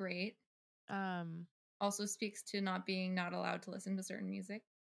 great. Um, Also speaks to not allowed to listen to certain music.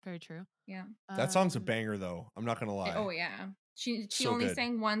 very true. Yeah. That song's a Um, banger though. I'm not gonna lie. Oh yeah. She So only good.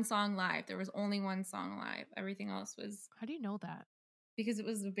 sang one song live. There was only one song live. Everything else was How do you know that? because it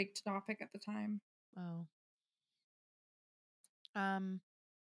was a big topic at the time. Oh. And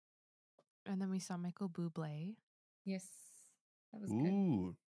then we saw Michael Bublé. Yes. That was good.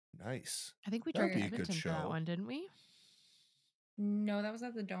 Ooh, nice. I think we That would drove to be a good Edmonton for that show. one, didn't we? No, that was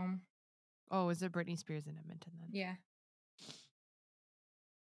at the Dome. Oh, was it Britney Spears in Edmonton then? Yeah.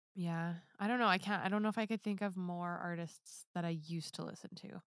 Yeah. I don't know. I don't know if I could think of more artists that I used to listen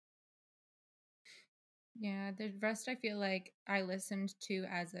to. Yeah, the rest I feel like I listened to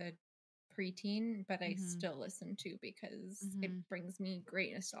as a preteen, but I Mhm. still listen to because Mhm. it brings me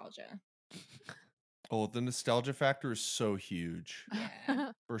great nostalgia. Oh, the nostalgia factor is so huge.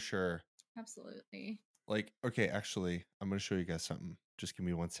 Yeah. For sure. Absolutely. Like, okay, actually, I'm gonna show you guys something. Just give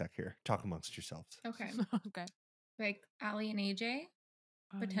me 1 sec here. Talk amongst yourselves. Okay. Okay. Like Ali and AJ,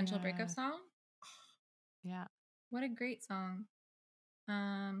 Oh, Potential yeah. Breakup Song. Yeah. What a great song.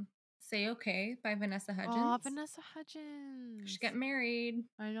 Say Okay by Vanessa Hudgens. Oh, Vanessa Hudgens. She got married.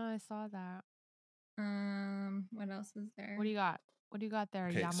 I know. I saw that. What else is there? What do you got? What do you got there,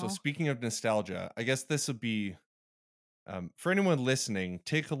 Okay, so Yamo? speaking of nostalgia, I guess this would be for anyone listening,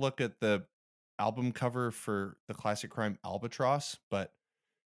 take a look at the album cover for the classic crime Albatross, but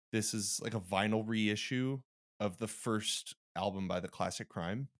this is like a vinyl reissue of the first album by the classic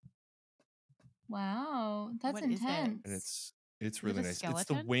crime, Wow, that's What is it? intense. and it's it really a nice.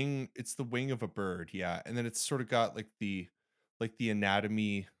 skeleton? It's the wing of a bird, yeah, and then it's sort of got like the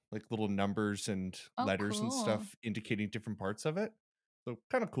anatomy, like little numbers and Oh, letters and cool. stuff indicating different parts of it. So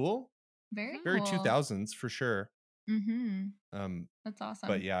kind of cool. Very Very cool. 2000s for sure. Mm-hmm. Um That's awesome.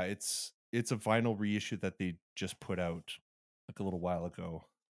 but yeah, it's a vinyl reissue that they just put out like a little while ago.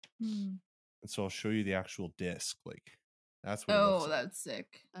 Mm. And so I'll show you the actual disc. Like that's what it Oh, looks like. that's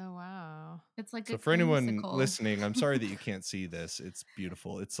sick. Oh, wow. It's like So a for anyone creamsicle. listening, I'm sorry that you can't see this. It's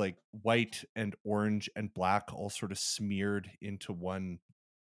beautiful. It's like white and orange and black all sort of smeared into one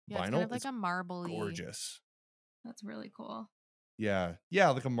Yeah, it's vinyl. kind of like It's a marbly gorgeous. That's really cool. Yeah. Yeah,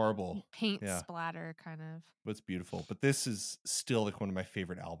 like a marble. paint Yeah. splatter, kind of. But it's beautiful. But this is still like one of my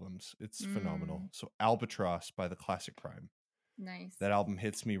favorite albums. It's phenomenal. So Albatross by the Classic Crime. Nice. That album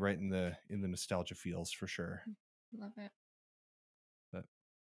hits me right in the nostalgia feels for sure. Love it.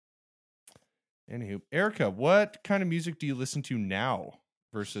 Anywho, Erica, what kind of music do you listen to now?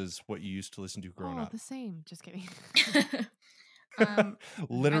 versus what you used to listen to growing Oh, up? the same. Just kidding.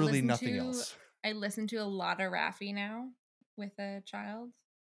 Literally nothing else. I listen to a lot of Raffi now with a child.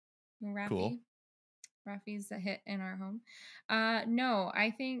 Raffi. Cool. Raffi's a hit in our home. No,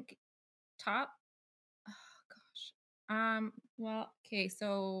 I think top. Oh gosh. Well, okay.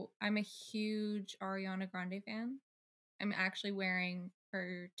 So I'm a huge Ariana Grande fan. I'm actually wearing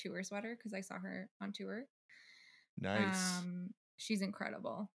her tour sweater because I saw her on tour. Nice. She's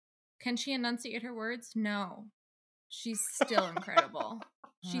incredible. Can she enunciate her words? No. She's still incredible.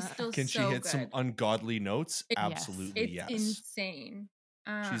 She's still Can she so hit good. some ungodly notes? Yes. Absolutely, It's yes. insane.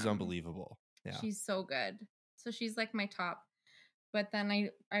 She's unbelievable. Yeah. She's so good. So she's like my top. But then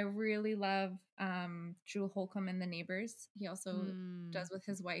I really love Jewel Holcomb and the Neighbors. He also does with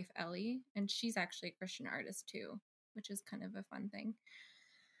his wife Ellie, and she's actually a Christian artist too, which is kind of a fun thing.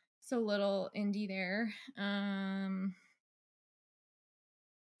 So little indie there.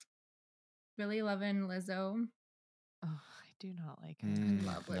 Really loving Lizzo. Oh, I do not like her. I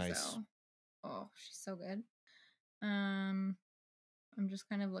love Lizzo. Nice. Oh, she's so good. I'm just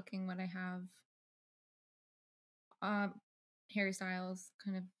kind of looking what I have. Harry Styles,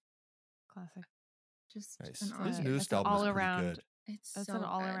 kind of Classic. just Nice. an His awesome. newest an album is all pretty around. good. It's an so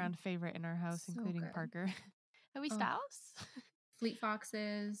all-around good. favorite in our house, So including good. Parker. Harry Oh. Styles. Fleet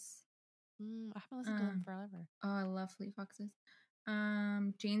Foxes. I haven't listened to them forever. Oh, I love Fleet Foxes.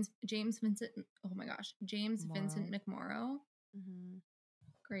 James Vincent. Oh my gosh, James Vincent McMorrow.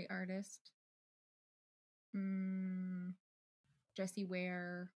 Great artist. Jessie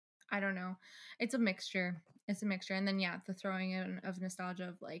Ware. I don't know. It's a mixture. And then the throwing in of nostalgia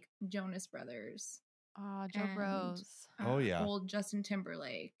of like Jonas Brothers. Joe Bros. Oh yeah. Old Justin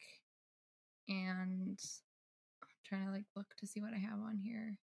Timberlake. And I'm trying to like look to see what I have on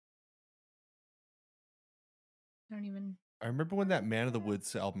here. I remember when that Man of the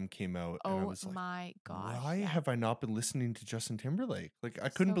Woods album came out, and I was like, my gosh. why have I not been listening to Justin Timberlake? Like, I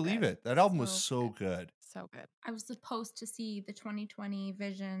couldn't So believe good. it. That album was So so good. So good. I was supposed to see the 2020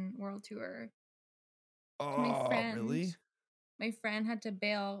 Vision World Tour. Oh, really? My friend had to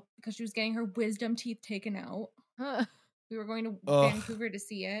bail because she was getting her wisdom teeth taken out. We were going to Vancouver to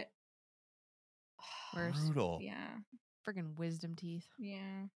see it. Brutal. Yeah. Friggin' wisdom teeth.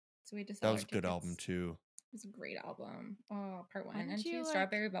 Yeah. So we decided that was a good album too. It was a great album. Oh, part 1 and didn't 2. you,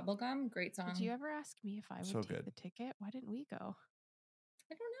 Strawberry Bubblegum. Great song. Did you ever ask me if I would So take good. the ticket? Why didn't we go?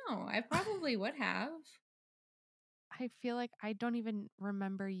 I don't know. I probably would have. I feel like I don't even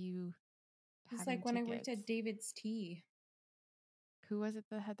remember you. It's like when I worked at David's Tea. Who was it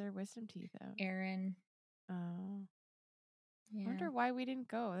that had their wisdom teeth out? Aaron. Oh. Yeah. I wonder why we didn't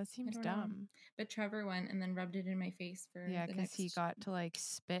go. That seems dumb. But Trevor went and then rubbed it in my face for the because next... he got to like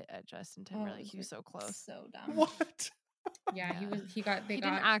spit at Justin Timberlake. He was so close. So dumb. What? Yeah, he didn't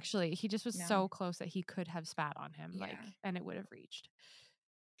actually. He just was so close that he could have spat on him, and it would have reached.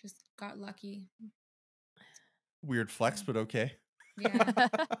 Just got lucky. Weird flex, but okay. Yeah.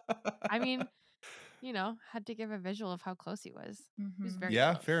 I mean, had to give a visual of how close he was. He was very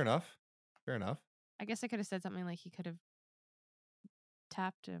close. Fair enough. Fair enough. I guess I could have said something like he could have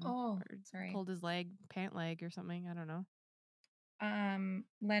tapped him or pulled his pant leg or something. I don't know.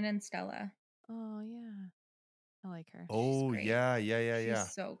 Len and Stella. Oh yeah, I like her. Oh yeah.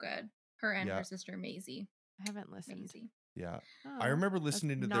 She's so good. Her and her sister Maisie. I haven't listened. Maisie. Yeah. I remember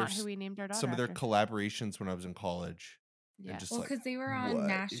listening to who we named our dog some of their after. collaborations when I was in college. Yeah. Because they were on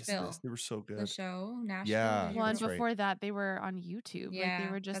Nashville. They were so good. The show, Nashville. Yeah. Well, and before that, they were on YouTube. Yeah. Like,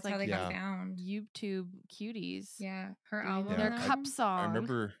 they were just that's like how they got found. YouTube cuties. Yeah. Her album. Their cup song.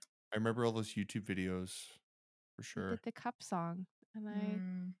 I remember all those YouTube videos for sure. They did the cup song. And I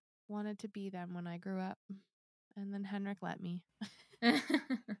wanted to be them when I grew up. And then Henrik let me.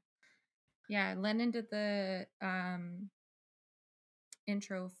 Yeah. Lennon did the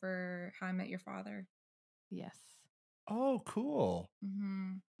intro for How I Met Your Father. Yes. Oh, cool.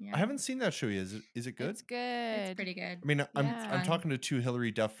 Yeah. I haven't seen that show yet. Is it good? It's good. It's pretty good. I mean, I'm talking to 2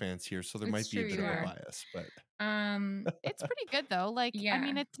 Hillary Duff fans here, so there might be a bit of a bias, but it's pretty good though. Like, I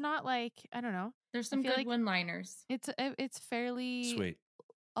mean, it's not like, I don't know. There's some good one-liners. It's fairly sweet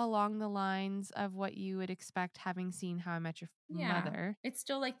along the lines of what you would expect having seen How I Met Your Mother. It's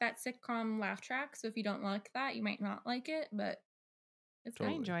still like that sitcom laugh track. So if you don't like that, you might not like it, but it's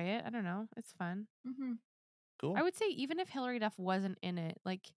I enjoy it. I don't know. It's fun. Cool. I would say even if Hillary Duff wasn't in it,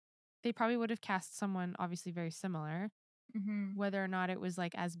 like they probably would have cast someone obviously very similar. Whether or not it was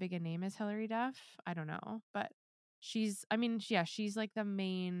like as big a name as Hillary Duff, I don't know. But she's like the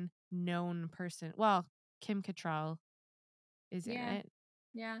main known person. Well, Kim Cattrall is in it.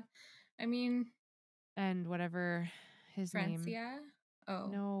 Yeah. I mean, and whatever his name. Oh.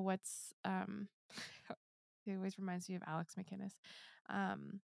 No, what's it always reminds me of Alex McInnes.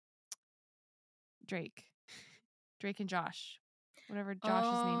 Drake. Drake and Josh. Whatever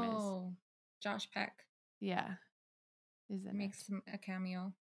Josh's name is. Oh, Josh Peck Yeah. Is in makes a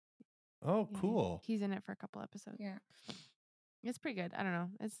cameo. Oh, Yeah, cool. He's in it for a couple episodes. Yeah. It's pretty good. I don't know.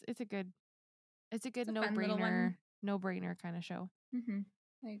 It's a good a fun little one. no brainer kind of show. Mm-hmm.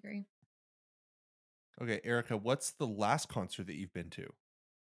 I agree. Okay, Erica, what's the last concert that you've been to?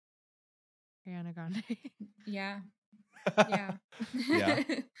 Ariana Grande. Yeah. Yeah. Yeah.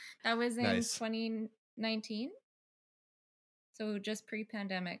 That was in Nice. 2019. So just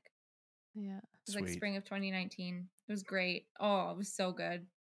pre-pandemic. Yeah. It was Sweet. like spring of 2019. It was great. Oh, it was so good.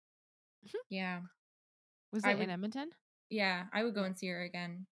 Yeah. Was I it would- in Edmonton? Yeah, I would go and see her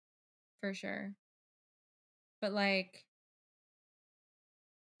again. For sure. But like,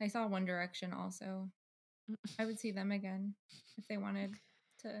 I saw One Direction also. I would see them again if they wanted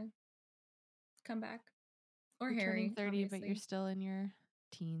to come back. Or You're Harry, turning 30, but you're obviously. still in your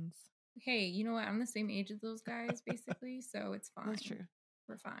teens. Hey, you know what? I'm the same age as those guys, basically, so it's fine. That's true.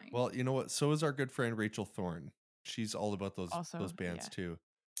 We're fine. Well, you know what? So is our good friend Rachel Thorne. She's all about those Also, bands yeah. too.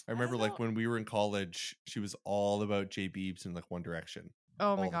 I I remember don't like know. when we were in college, she was all about J Beebs and like One Direction.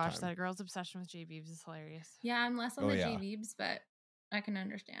 Oh my all the gosh, time. that girl's obsession with J Beebs is hilarious. Yeah, I'm less on Oh, the yeah. J-Beebs, but I can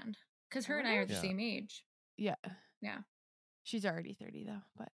understand. Because her and I wonder are if- the Yeah. same age. Yeah. Yeah. She's already 30 though,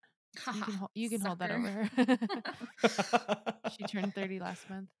 but Haha, you can hold that sucker. over her. She turned 30 last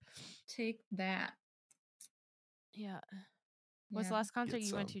month. Take that. Yeah. What's Yeah. the last concert Get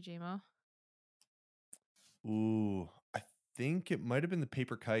you went some. to, JMO? Ooh, I think it might have been the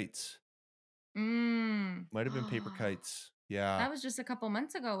Paper Kites. Mm. Might have been Paper Kites. Yeah. That was just a couple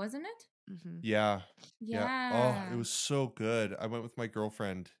months ago, wasn't it? Mm-hmm. Yeah. Yeah. Oh, it was so good. I went with my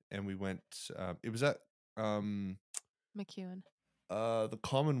girlfriend and we went it was at McEwen. the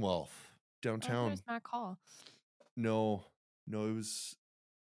Commonwealth Oh, downtown. there's Mac Hall. No, it was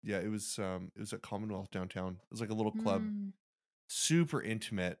it was at Commonwealth downtown. It was like a little club. Mm. Super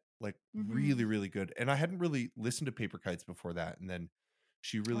intimate, like Mhm. really, really good. And I hadn't really listened to Paper Kites before that. And then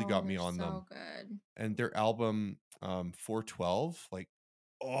she really got me they're on them. so good. And their album 412, like,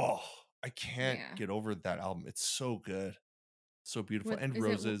 oh, I can't Yeah. get over that album. It's so good. So beautiful. What- And is it-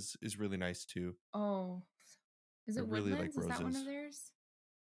 Roses is really nice too. Oh. Is I it really like Woodlands? Is that one Roses. of theirs?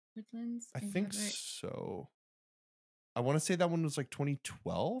 Woodlands? I Is think that right? so. I want to say that one was like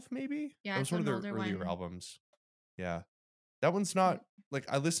 2012, maybe. Yeah, That was it's one of an their older earlier one. albums. Yeah. That one's not like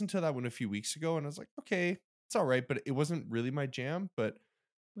I listened to that one a few weeks ago and I was like, okay, it's all right, but it wasn't really my jam. But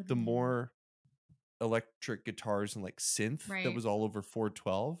the Woodlands. more electric guitars and like synth that Right. was all over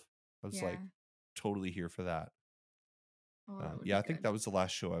 412, I was like Yeah. totally here for that. Oh, that would Yeah, be I think good. that was the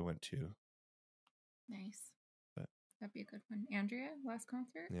last show I went to. Nice. But- That'd be a good one. Andrea, last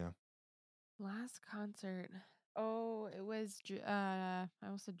concert? Yeah. Last concert. Oh, it was I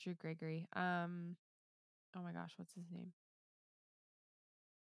almost said Drew Gregory. Oh my gosh, what's his name?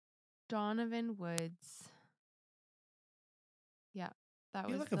 Donovan Woods. Yeah, that I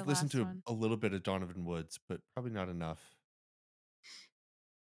feel was like the I've listened last to one. a little bit of Donovan Woods, but probably not enough.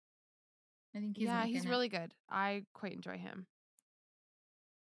 I think he's Yeah, he's making it. really good. I quite enjoy him.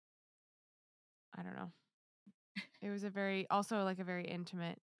 I don't know. It was a very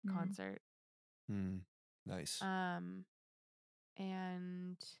intimate Mhm. concert. Nice. And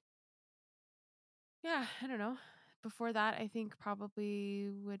yeah, I don't know. Before that, I think probably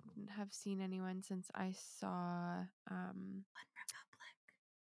wouldn't have seen anyone since I saw One Republic.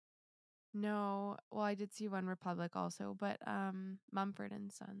 no, well, I did see One Republic also, but Mumford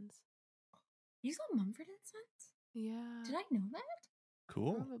and Sons. You saw Mumford and Sons? Yeah, Did I know that?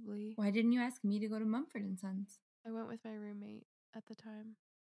 Cool. probably. Why didn't you ask me to go to Mumford and Sons? I went with my roommate at the time,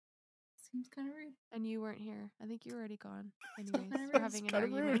 Seems kind of rude. and you weren't here. I think you were already gone. Still Anyways, kinda we're rude. having an Kinda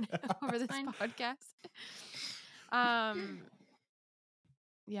rude. argument over this Fine. podcast.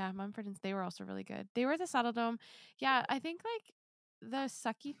 Yeah, Mumford and they were also really good. They were at the Saddle Dome. Yeah, I think like the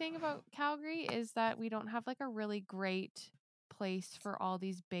sucky thing about Calgary is that we don't have like a really great place for all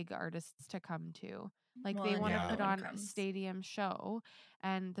these big artists to come to. Like Well, they and want to Yeah. put everyone on a comes. stadium show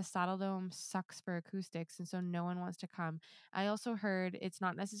and the Saddle Dome sucks for acoustics and so no one wants to come. I also heard it's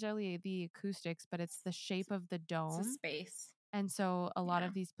not necessarily the acoustics, but it's the shape of the It's a dome. space. And so a lot Yeah.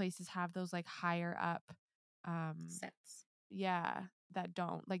 of these places have those like higher up Sets. yeah, that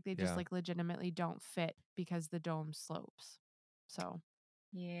don't like they just Yeah. like legitimately don't fit because the dome slopes. So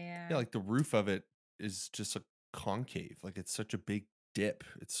Yeah. Yeah, like the roof of it is just a concave. Like it's such a big dip.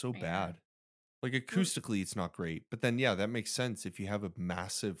 It's so Yeah. bad. Like acoustically, it's not great. But then, yeah, that makes sense if you have a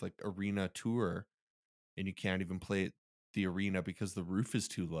massive like arena tour and you can't even play it the arena because the roof is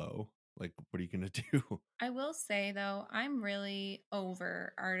too low. Like, what are you gonna do? I will say though, I'm really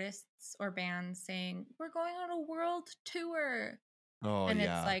over artists or bands saying we're going on a world tour, Oh and it's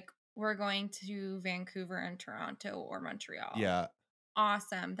yeah, like we're going to Vancouver and Toronto or Montreal. yeah,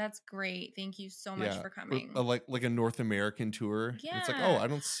 Awesome, that's great. Thank you so much yeah. for Or coming. like a North American tour, and it's like, oh,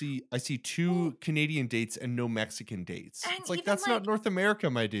 Yeah, I see two well, Canadian dates and no Mexican dates. and It's like even that's not like North America,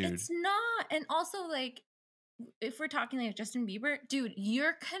 my dude. it's not, and also like if we're talking like Justin Bieber, dude,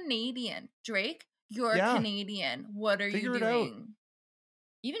 you're Canadian. Drake, you're Yeah, Canadian. What are you figure it out. doing?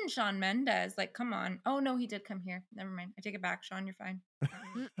 Even Shawn Mendes, like, come on. Oh no, he did come here. Never mind. I take it back, Sean. You're fine.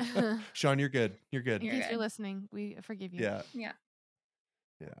 In Sean, you're good. You're good. You're case you're good. listening, we forgive you. Yeah, Yeah,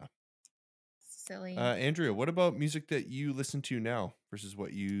 yeah. silly. Andrea, what about music that you listen to now versus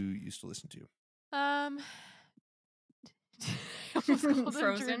what you used to listen to? Um, I almost called him Drew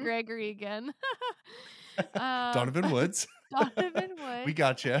Frozen. Gregory again. Donovan Woods. Donovan We Woods.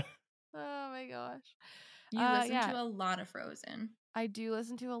 gotcha. Oh my gosh. You listen Yeah, to a lot of Frozen. I do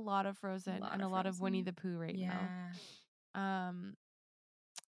listen to a lot of Frozen and a lot of Winnie the Pooh right Yeah. now.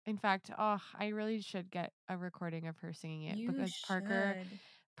 In fact, I really should get a recording of her singing it You because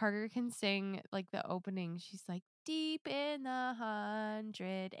Parker can sing like the opening. She's like, deep in the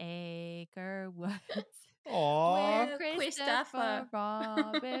 100-acre woods Aw. where Where Christopher Christopher.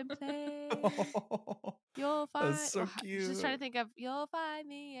 Robin plays. You'll find. That's so Just trying to cute. think of. You'll find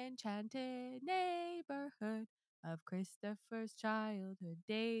the enchanted neighborhood of Christopher's childhood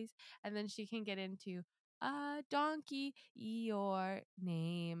days, and then she can get into a donkey, your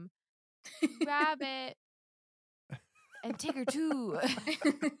name, rabbit, and Tigger too.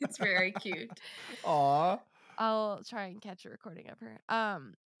 It's very cute. Aw. I'll try and catch a recording of her.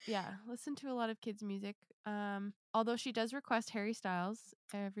 Yeah, listen to a lot of kids' music. Although she does request Harry Styles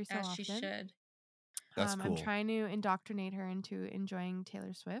every so As often. she should. That's I'm cool. trying to indoctrinate her into enjoying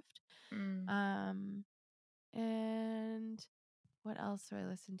Taylor Swift. Mm. And what else do I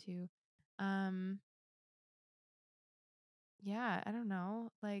listen to? Yeah, I don't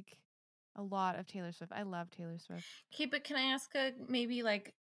know. Like a lot of Taylor Swift. I love Taylor Swift. Okay, but can I ask a maybe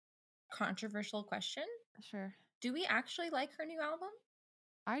like controversial question? Sure. Do we actually like her new album?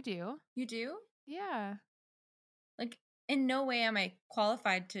 I do. You do? Yeah. Like, in no way am I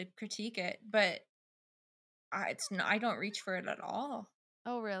qualified to critique it, but I don't reach for it at all.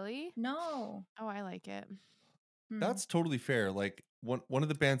 Oh, really? No. Oh, I like it. That's totally fair. Like one of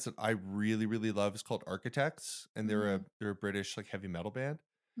the bands that I really really love is called Architects, and they're a British like heavy metal band,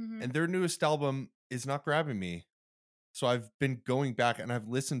 and their newest album is not grabbing me. So I've been going back and I've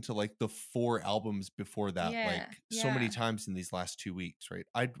listened to like the 4 albums before that so many times in these last 2 weeks, right?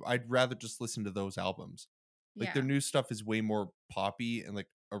 I'd rather just listen to those albums. Like their new stuff is way more poppy and like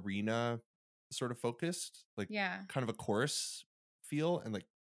arena sort of focused, like kind of a chorus feel, and like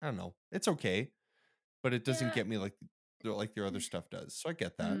I don't know, it's okay, but it doesn't get me like their other stuff does. So I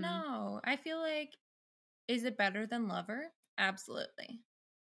get that. No, I feel like, is it better than Lover? Absolutely.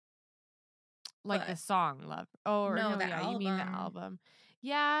 Like the song Love. Oh, or No, no, the yeah, you mean the album. album.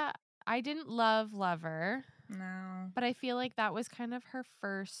 Yeah, I didn't love Lover, No. but I feel like that was kind of her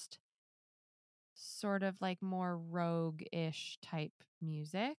first sort of like more rogue-ish type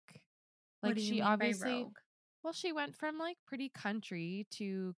music. Like What do you she mean obviously by rogue? well, she went from like pretty country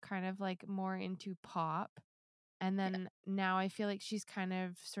to kind of like more into pop. And then now I feel like she's kind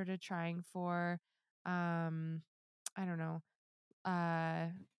of sort of trying for I don't know.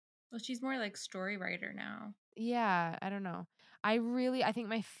 Well, she's more like story writer now. Yeah, I don't know. I think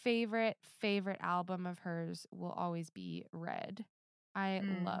my favorite album of hers will always be Red. I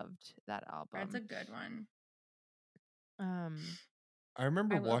loved that album. Red's a good one. I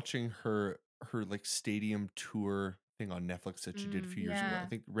remember watching her like stadium tour thing on Netflix that she did a few years ago. I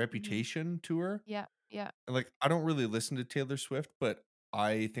think Reputation tour. Yeah, yeah. And like I don't really listen to Taylor Swift, but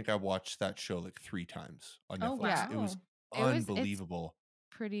I think I watched that show like 3 times on Netflix. Wow. It was It's unbelievable.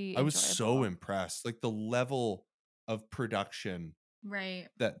 pretty I was enjoyable. so impressed. Like the level of production Right.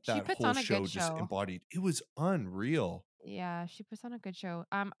 that She puts whole on a show good just show. embodied. It was unreal. Yeah, she puts on a good show.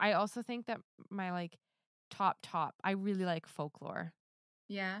 I also think that my like top, I really like Folklore.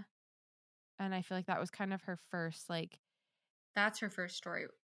 Yeah. And I feel like that was kind of her first like That's her first story.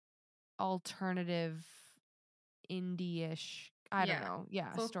 alternative indie-ish. I don't know.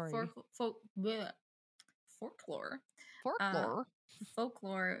 Yeah, story. Folklore.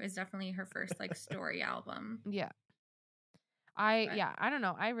 Folklore. Is definitely her first like story album. Yeah. I don't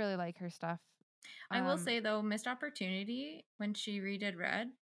know. I really like her stuff. I will say though, missed opportunity when she redid Red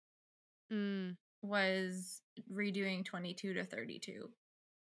was redoing 22 to 32.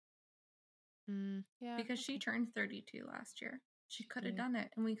 Yeah. because she okay. turned 32 last year. She could have did. done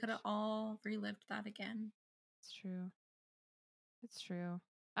it, and we could have all relived that again. It's true. It's true.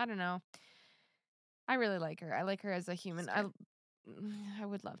 I don't know. I really like her. I like her as a human. It's I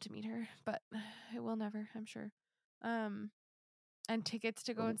would love to meet her, but it will never, I'm sure. And tickets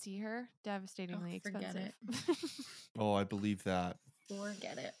to go and see her, devastatingly forget expensive. Oh, I believe that.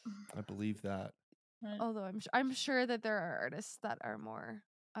 Forget it. I believe that. Although I'm sure that there are artists that are more.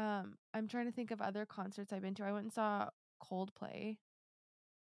 I'm trying to think of other concerts I've been to. I went and saw Coldplay,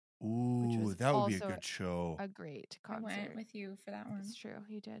 which Ooh, was that would be a also good show. a great I concert. went with you for that one. It's true,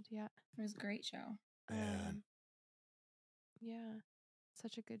 you did, yeah. It was a great show. Man. Yeah,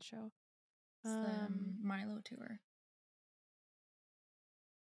 such a good show. It's the Milo tour.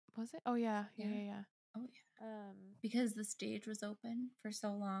 Was it? Oh yeah. Yeah. Oh yeah. Because the stage was open for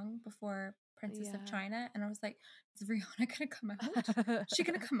so long before Princess of China, and I was like, is Rihanna gonna come out? Is she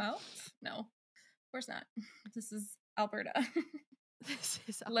gonna come out? No, of course not. This is Alberta. This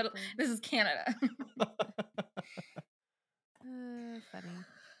is Alberta. This is Canada. Funny.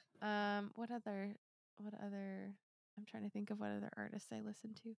 What other? I'm trying to think of what other artists I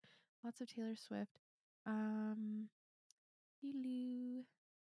listen to. Lots of Taylor Swift. Hello.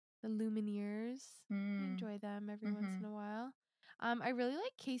 The Lumineers. I enjoy them every once in a while. I really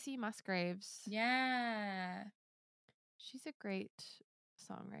like Casey Musgraves. Yeah. She's a great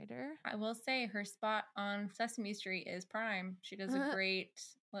songwriter. I will say her spot on Sesame Street is prime. She does a great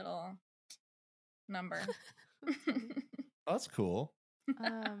little number. That's cool.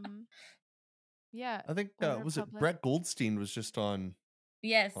 Yeah. I think was it Brett Goldstein was just on.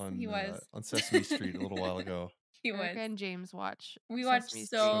 Yes, he was on Sesame Street a little while ago. He Erica was. and James watch. We Sesame watch Street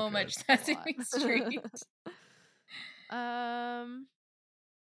so much Sesame Street.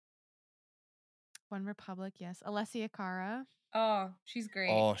 One Republic, yes. Alessia Cara. Oh, she's great.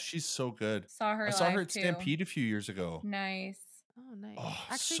 Oh, she's so good. I saw her at Stampede a few years ago. Nice. Oh, nice. Oh,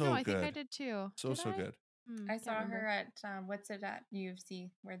 actually, so no, I good. think I did too. So good. I saw her at what's it at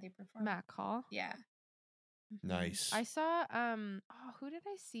UFC where they perform? Mac Hall. Yeah. Nice. I saw who did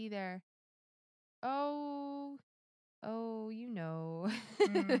I see there? Oh, you know.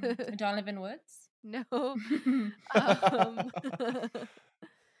 Donovan Woods? No.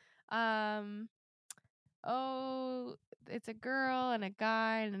 Oh, it's a girl and a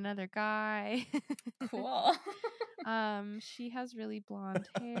guy and another guy. Cool. She has really blonde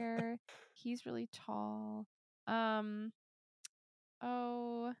hair. He's really tall. Walk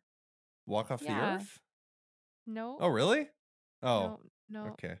Off the Earth? No. Oh, really? Oh. No.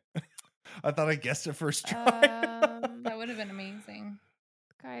 Okay. I thought I guessed it first try. That would have been amazing.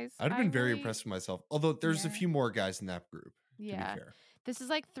 Guys, I'd have been very impressed with myself. Although there's a few more guys in that group. Yeah. To be fair. This is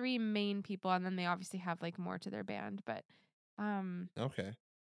like 3 main people, and then they obviously have like more to their band, but okay.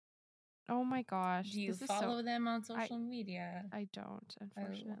 Oh my gosh. Do you follow them on social media? I don't,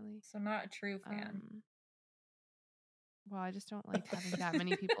 unfortunately. So not a true fan. Well, I just don't like having that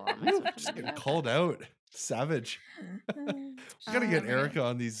many people on my social media. Called out. Savage. We gotta get Erica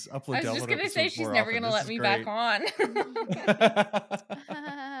on these upload download. I was just gonna say she's never gonna let me back on.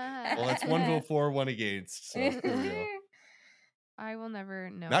 Well, that's 1 vote for, 1 against. So there we go. I will never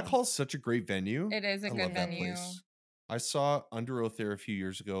know. Mac Hall's such a great venue. It is a good venue. I saw Under Oath there a few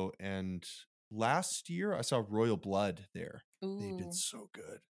years ago, and last year I saw Royal Blood there. Ooh. They did so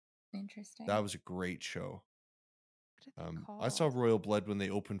good. Interesting. That was a great show. What I saw Royal Blood when they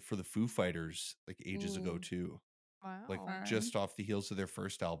opened for the Foo Fighters like ages ago too. Wow. Like just off the heels of their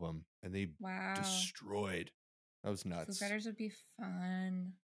first album, and they destroyed. That was nuts. Foo Fighters would be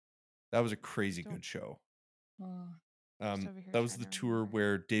fun. That was a crazy good show. Oh. That was the tour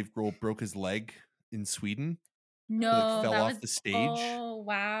where Dave Grohl broke his leg in Sweden. No, he fell off the stage. Oh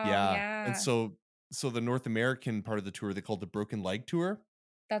wow! Yeah. And so the North American part of the tour they called the Broken Leg Tour.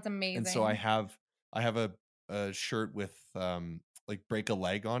 That's amazing. And so I have a shirt with like break a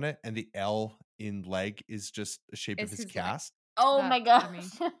leg on it, and the L in leg is just the shape of his cast. Oh my gosh!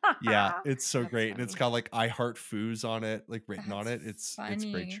 Yeah, it's so great, and it's got like I Heart Foos on it, like written on it. It's a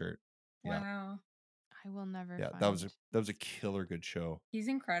great shirt. Yeah. Wow. I will never. Yeah, that was a killer good show. He's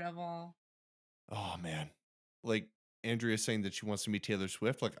incredible. Oh man, like Andrea saying that she wants to meet Taylor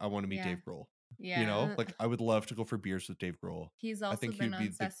Swift. Like I want to meet Dave Grohl. Yeah, you know, like I would love to go for beers with Dave Grohl. He's also been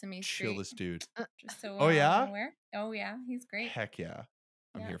on Sesame Street. Chillest dude. Just so oh yeah, aware. Oh yeah, he's great. Heck yeah,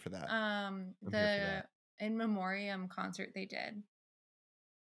 I'm here for that. The In Memoriam concert they did.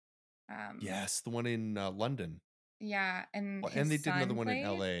 Yes, the one in London. Yeah, and they did another one in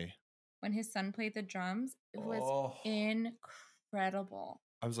LA. When his son played the drums, it was incredible.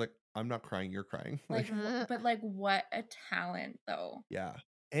 I was like, I'm not crying, you're crying. Like, but like, what a talent, though. Yeah,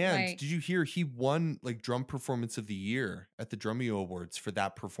 And Like, did you hear he won like drum performance of the year at the Drumeo Awards for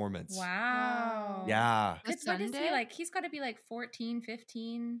that performance? wow. Yeah, The Because what is he Sunday? like? He's got to be like 14,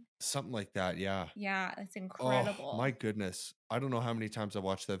 15. something like that. Yeah. Yeah, it's Oh incredible. my goodness. I don't know how many times I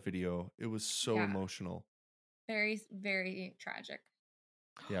watched that video. It was so Yeah. emotional. Very, very tragic.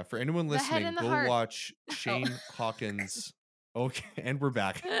 Yeah. For anyone The Head listening, and the go Heart. watch Shane Hawkins. Okay. And we're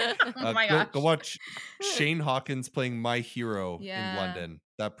back. Oh my Go gosh. watch Shane Hawkins playing My Hero in Yeah. London.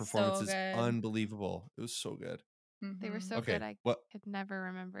 That performance So is good. unbelievable. It was so good. They were Mhm. so Okay. good. I What? could never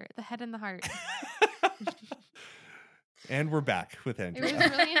remember it. The Head and the Heart. And we're back with It was Andrea.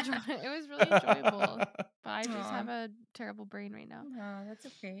 really it was really enjoyable. But I just Aw. have a terrible brain right now. Oh, that's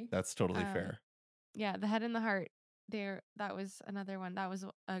okay. That's totally Uh, fair. Yeah, The Head and the Heart. That was another one. That was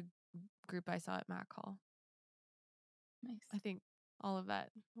a group I saw at Mac Hall. Nice. I think all of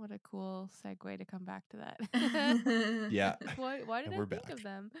that. What a cool segue to come back to that. Yeah. Why did And I we're think back. of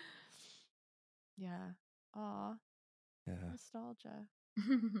them? Yeah. Aw, Yeah. nostalgia.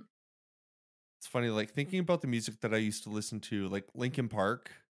 It's funny, like thinking about the music that I used to listen to, like Linkin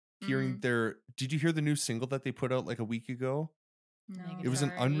Park, hearing did you hear the new single that they put out like a week ago? No, It was an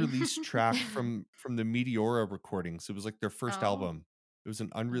sorry. unreleased track from the Meteora recordings. It was like their first Oh. album. It was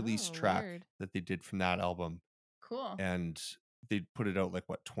an unreleased Oh, track weird. that they did from that album. Cool. And they put it out like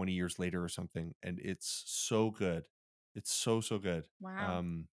what 20 years later or something, and it's so good. It's so good. Wow.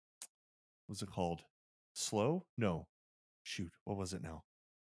 What's it called? Slow? No. Shoot, what was it now?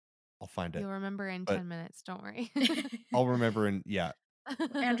 I'll find it. You'll remember in But 10 minutes. Don't worry. I'll remember in yeah.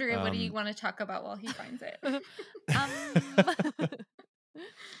 Andrea, what do you want to talk about while he finds it?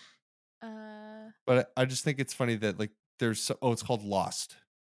 But I just think it's funny that like it's called Lost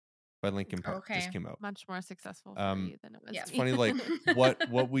by Linkin Park. Okay. Just came out. Much more successful for you than it was. Yeah. It's me. funny like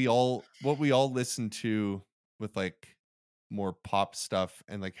what we all listen to with like more pop stuff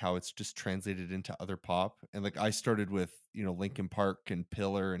and like how it's just translated into other pop. And like I started with, Linkin Park and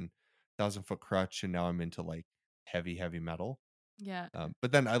Pillar and 1,000 Foot Crutch, and now I'm into like heavy metal. Yeah.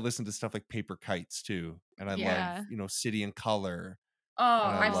 But then I listen to stuff like Paper Kites too, and I Yeah. love City in Color. Oh,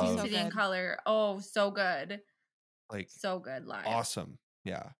 And I I've seen love- City in good. Color. Oh, so good. Like So good live. awesome,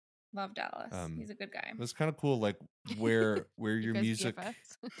 yeah. Love Dallas. He's a good guy. It was kind of cool, like where You your guys music.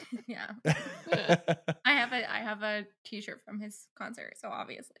 BFFs? Yeah. I have a t-shirt from his concert, so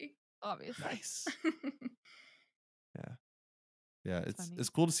obviously. Obviously. Nice. Yeah, That's it's funny.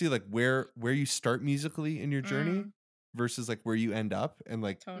 cool to see like where you start musically in your journey versus like where you end up, and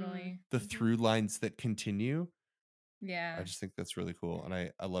like Totally. the through lines that continue. Yeah. I just think that's really cool, and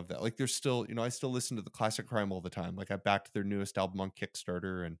I love that. Like there's still, I still listen to the Classic Crime all the time. Like I backed their newest album on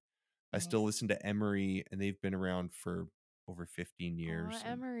Kickstarter, and I still Nice. listen to Emery, and they've been around for over 15 years. Aw,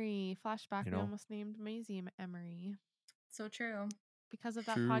 and, Emery. Flashback. you We know. almost named Maisie Emery So true. because of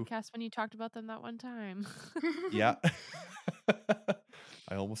that True. podcast when you talked about them that one time. Yeah.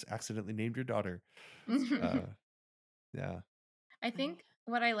 I almost accidentally named your daughter. Yeah. I think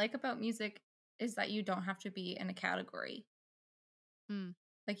what I like about music is that you don't have to be in a category.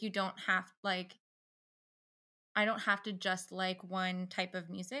 Like you don't have I don't have to just like one type of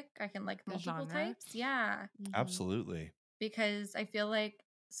music. I can like The multiple genre? types. Yeah. Absolutely. Because I feel like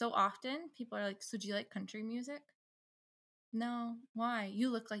so often people are like, so do you like country music? No. Why? You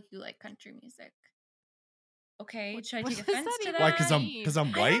look like you like country music. Okay. What- Should I what take does offense that to even that? Why? mean? Because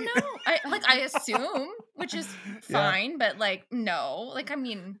I'm I white. don't know. I assume, which is Yeah. fine, but like no. Like I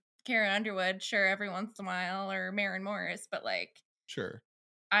mean, Karen Underwood, sure, every once in a while, or Maren Morris, but like Sure.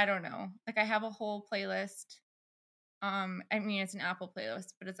 I don't know. Like I have a whole playlist. I mean it's an Apple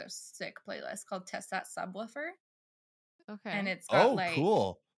playlist, but it's a sick playlist called Test That Subwoofer. Okay. And it's got Oh, like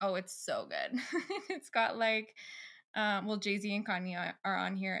cool. oh, it's so good. It's got like well, Jay-Z and Kanye are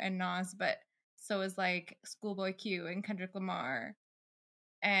on here and Nas, but so is like Schoolboy Q and Kendrick Lamar.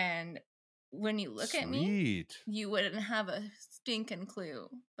 And when you look at me, Sweet. you wouldn't have a stinking clue,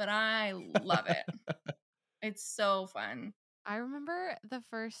 but I love it. It's so fun. I remember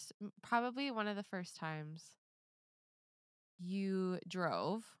probably one of the first times you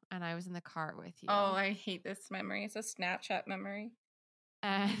drove and I was in the car with you. Oh, I hate this memory. It's a Snapchat memory.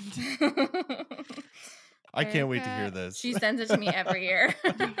 And I can't wait to hear Erica- this. She sends it to me every year.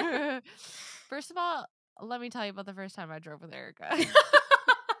 First of all, let me tell you about the first time I drove with Erica.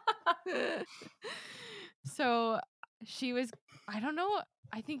 So she was, I don't know,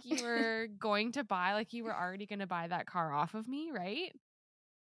 I think you were going to buy, like you were already going to buy that car off of me, right?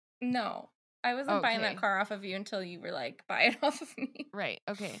 No, I wasn't buying that Okay. car off of you until you were like, buy it off of me. Right.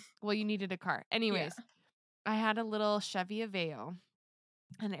 Okay. Well, you needed a car. Anyways, I had a little Chevy Aveo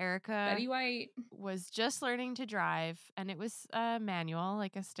And Erica Betty White. was just learning to drive, and it was manual,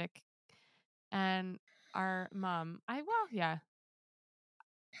 like a stick. And our mom,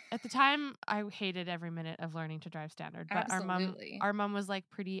 at the time, I hated every minute of learning to drive standard. But Absolutely. our mom was like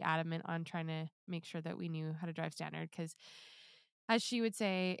pretty adamant on trying to make sure that we knew how to drive standard because, as she would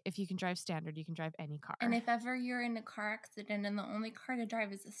say, if you can drive standard, you can drive any car. And if ever you're in a car accident and the only car to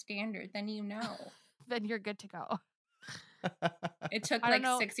drive is a standard, then you know. Then you're good to go. It took I don't like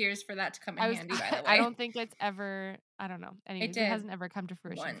know. 6 years for that to come in handy, by the way. I don't think it's ever, I don't know. Anyways, it hasn't ever come to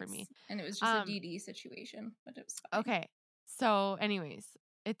fruition for me. And it was just a DD situation, but it was fine. Okay. So anyways,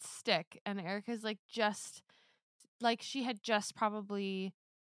 it's stick. And Erica's like she had just probably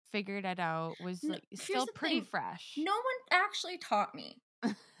figured it out, was like still pretty fresh. No one actually taught me.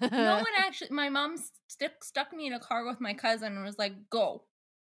 My mom stuck me in a car with my cousin and was like, go.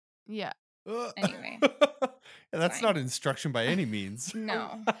 Yeah. Anyway. That's not instruction by any means.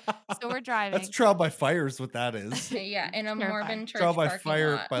 No. So we're driving. That's trial by fire is what that is. Yeah, in a Mormon church trial by parking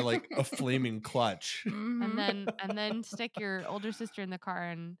fire lot. by like a flaming clutch. Mm-hmm. And then stick your older sister in the car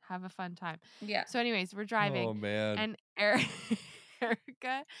and have a fun time. Yeah. So anyways, we're driving. Oh man. And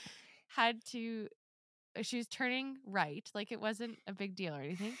Erica she was turning right, like it wasn't a big deal or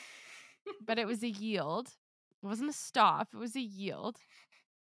anything. But it was a yield. It wasn't a stop, it was a yield.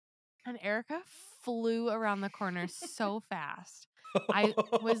 And Erica flew around the corner so fast. I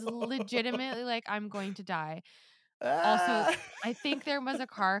was legitimately like, I'm going to die. Also, I think there was a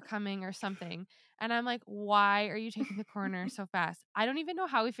car coming or something. And I'm like, why are you taking the corner so fast? I don't even know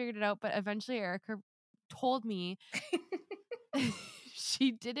how we figured it out, but eventually Erica told me she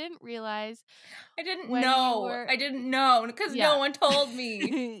didn't realize. I didn't know because no one told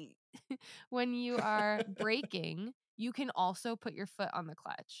me. When you are braking, you can also put your foot on the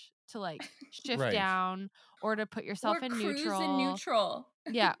clutch to like shift down or to put yourself in neutral.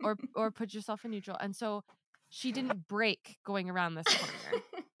 Yeah, or put yourself in neutral. And so she didn't brake going around this corner.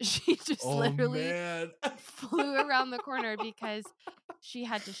 She just literally flew around the corner because she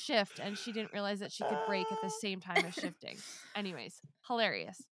had to shift and she didn't realize that she could brake at the same time as shifting. Anyways,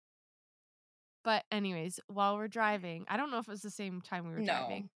 hilarious. But anyways, while we're driving, I don't know if it was the same time we were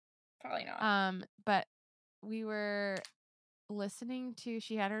driving. Probably not. But we were listening to,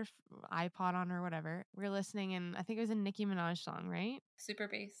 she had her iPod on or whatever. We were listening, and I think it was a Nicki Minaj song, right? Super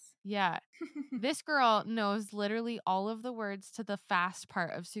bass. Yeah. This girl knows literally all of the words to the fast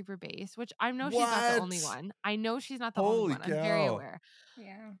part of Super Bass, which I know she's not the only one. I know she's not the only one. I'm very aware.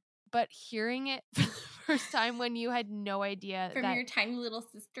 Yeah. But hearing it for the first time when you had no idea from your tiny little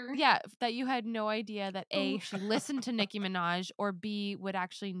sister. Yeah, that you had no idea that A, she listened to Nicki Minaj, or B, would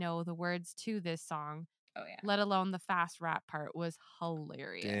actually know the words to this song. Oh yeah. Let alone the fast rap part was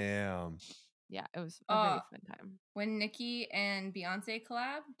hilarious. Damn. Yeah, it was a really fun time. When Nicki and Beyonce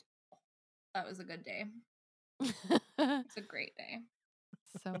collabed, that was a good day. It's a great day.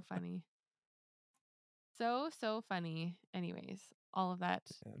 So funny. So funny. Anyways, all of that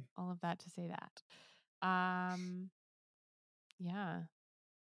to say that. Yeah.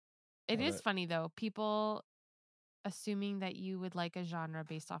 It is funny though. People assuming that you would like a genre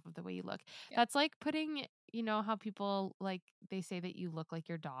based off of the way you look. Yeah. That's like putting, you know, how people like they say that you look like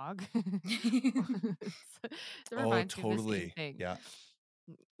your dog. Totally. Yeah.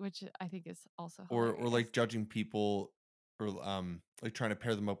 Which I think is also hilarious. Or like judging people or like trying to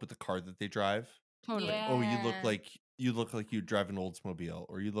pair them up with the car that they drive. Totally. Like, oh, you look like you drive an Oldsmobile,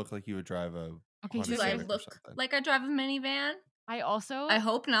 or you look like you would drive a Honda Civic or something. Like I drive a minivan? I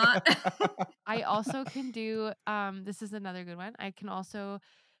hope not. I also can do this is another good one. I can also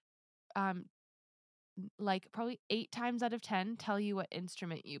like probably 8 times out of 10 tell you what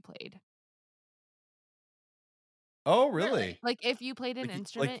instrument you played. Oh, really? Like if you played an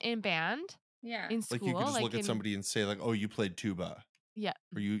instrument in band, in school, like you could just look at somebody and say like, "Oh, you played tuba." Yeah.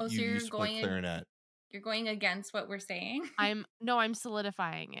 Or you used to play clarinet. You're going against what we're saying? I'm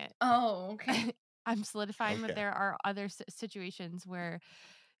solidifying it. Oh, okay. I'm solidifying that there are other situations where,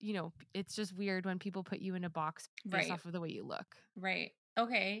 you know, it's just weird when people put you in a box based off of the way you look. Right.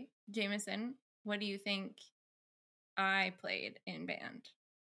 Okay. Jameson, what do you think I played in band?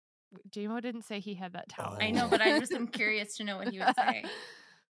 JMO didn't say he had that talent. I know, but I just am curious to know what he would say.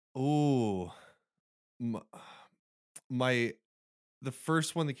 Oh, the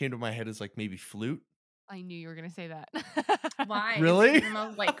first one that came to my head is like maybe flute. I knew you were going to say that. Why? Really? I'm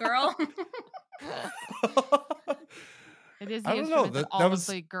a white girl. It is the instrument that all of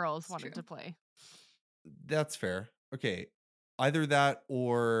the girls wanted to play. That's fair. Okay. Either that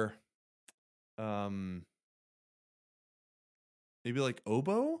or maybe like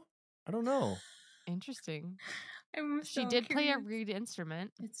oboe? I don't know. Interesting. I'm She so did play a curious. reed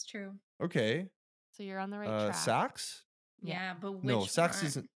instrument, It's true. Okay. so you're on the right track. Sax? Yeah. Yeah, but which No, sax one?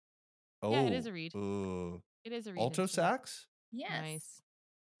 isn't. Yeah, it is Oh. a reed. It is a reed Alto instrument. sax? Yes. Nice.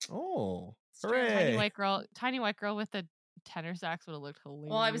 Oh. It's true. Hooray. Tiny white girl with the tenor sax would have looked hilarious.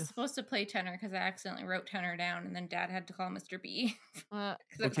 Well, I was supposed to play tenor because I accidentally wrote tenor down, and then Dad had to call Mr. B because I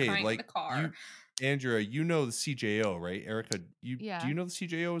was Okay, crying in like the car. Andrea, you know the CJO, right? Erica, do Yeah. you know the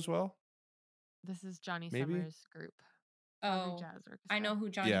CJO as well? This is Johnny Maybe? Summers' group. Calgary Oh, Jazz Orchestra. I know who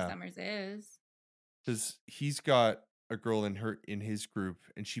Johnny Yeah. Summers is. Because he's got a girl in his group,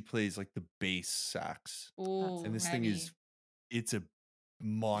 and she plays like the bass sax, Oh, and this thing it's a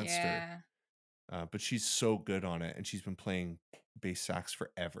monster. Yeah. But she's so good on it, and she's been playing bass sax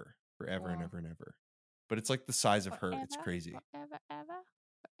forever and Cool. ever and ever. But it's like the size of her. It's crazy. Forever.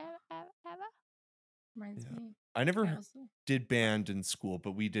 Reminds Yeah. me. I never I also- did band in school,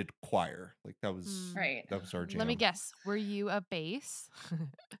 but we did choir. Like that was Right. that was our jam. Let me guess. Were you a bass?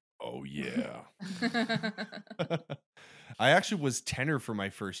 Oh yeah. I actually was tenor for my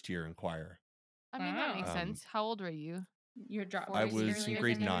first year in choir. I mean, that makes Wow. sense. How old were you? Your drop I voice was in earlier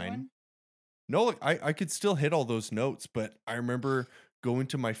grade than 9. everyone? No, like I could still hit all those notes, but I remember going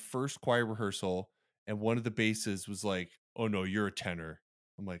to my first choir rehearsal, and one of the basses was like, "Oh no, you're a tenor."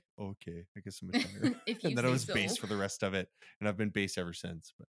 I'm like, "Okay, I guess I'm a tenor." If you And then I say was bass so. for the rest of it, and I've been bass ever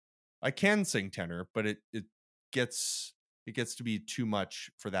since. But I can sing tenor, but it gets to be too much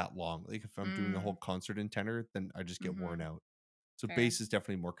for that long. Like if I'm doing a whole concert in tenor, then I just get worn Mhm. out. So Fair. bass is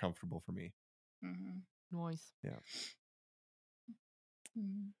definitely more comfortable for me. Mhm. Noise. Yeah.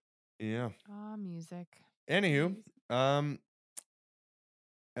 Mhm. Yeah. Music. Anywho, Nice.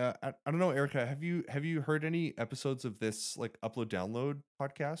 I don't know, Erica. Have you heard any episodes of this like upload download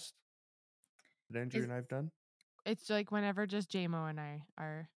podcast that Andrew and I've done? It's like whenever just JMO and I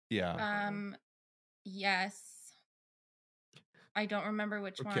are. Yeah. recording. Yes. I don't remember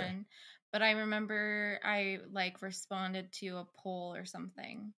which Okay. one, but I remember I like responded to a poll or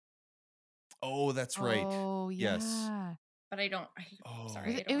something. Oh, that's right. Oh yeah. Yes. But I don't. Oh.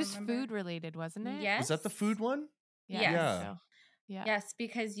 Sorry, I It don't was remember. food related, wasn't it? Yes. Was that the food one? Yeah. I Yes. think Yeah. so. Yeah. Yes,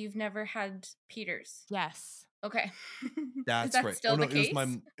 because you've never had Peters. Yes. Okay. That's Is that right. still Oh no, the case?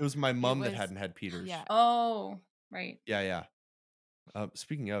 it was my mom that was- hadn't had Peters. Yeah. Oh, right. Yeah.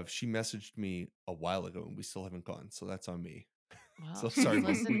 Speaking of, she messaged me a while ago, and we still haven't gone, so that's on me. Well, So she's sorry, we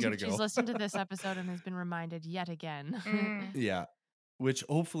listened- gotta go. She's listened to this episode and has been reminded yet again. Mm. Yeah. Which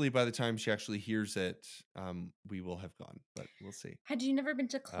hopefully by the time she actually hears it, we will have gone, but we'll see. Had you never been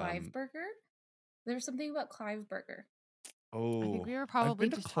to Clive Burger? There's something about Clive Burger. Oh, I think we were I've probably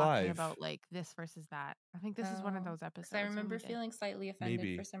been to just talking Clive. about like this versus that. I think this is one of Oh, those episodes. 'cause I when remember we did. feeling slightly offended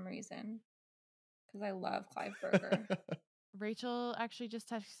Maybe. for some reason. Because I love Clive Burger. Rachel actually just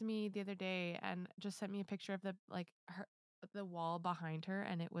texted me the other day and just sent me a picture of the wall behind her,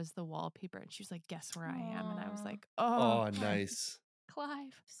 and it was the wallpaper, and she was like, "Guess where I am?" And I was Aw. like, Oh, "Oh, nice.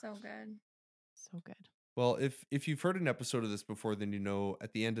 Clive, So good. so good." Well, if you've heard an episode of this before, then you know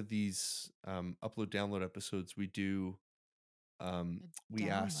at the end of these upload download episodes, we do we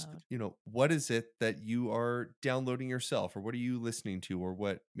ask, download. what is it that you are downloading yourself, or what are you listening to, or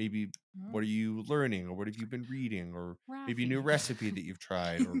what are you learning, or what have you been reading, or maybe a new Raffy. recipe that you've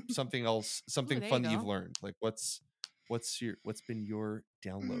tried, or something else, something there fun you that you've go. learned. Like what's been your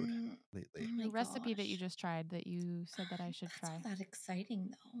download lately? Oh my The recipe that you gosh. just tried that you said that I should That's try. not that exciting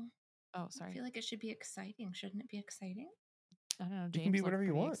though. Oh, I sorry. feel like it should be exciting. Shouldn't it be exciting? I don't know. It James can be looked whatever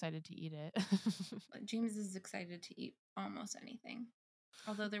you pretty want. excited to eat it. James is excited to eat almost anything.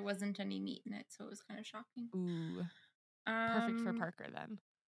 Although there wasn't any meat in it, so it was kind of shocking. Ooh, perfect for Parker then.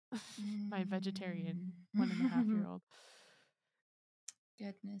 My vegetarian 1.5-year-old.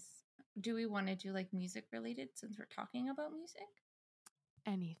 Goodness. Do we want to do like music related since we're talking about music?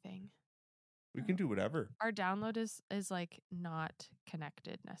 Anything. We can do whatever. Our download is like not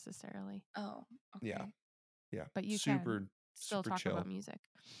connected necessarily. Oh, okay. Yeah. But you super can still super talk chill. about music.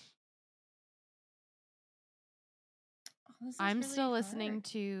 Oh, this is I'm really still listening hard.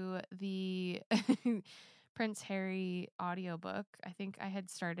 to the Prince Harry audiobook. I think I had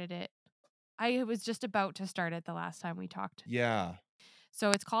started it. I was just about to start it the last time we talked. Yeah.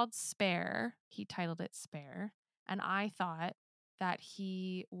 So it's called Spare. He titled it Spare. And I thought that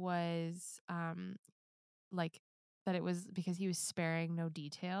he was that it was because he was sparing no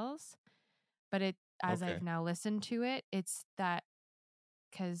details. But as Okay. I've now listened to it, it's that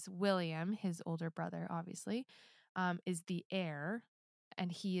because William, his older brother, obviously, is the heir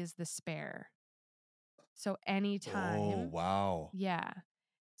and he is the spare. So anytime. Oh, wow. Yeah.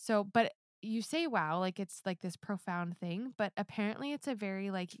 So, but you say wow, like it's like this profound thing, but apparently it's a very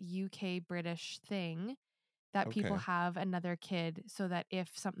like UK British thing that people Okay. have another kid so that if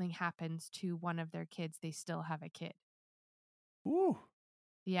something happens to one of their kids, they still have a kid. Ooh,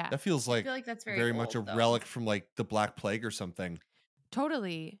 Yeah, that feels I like feel like that's very very much a old, though. relic from like the Black Plague or something.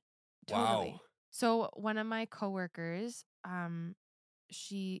 totally. Wow. Totally. So one of my coworkers,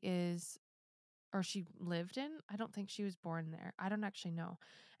 she lived in, I don't think she was born there. I don't actually know.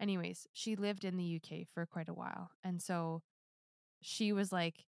 Anyways, she lived in the UK for quite a while. And so she was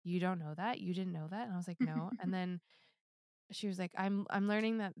like, "You don't know that? You didn't know that?" And I was like, "No." And then she was like, I'm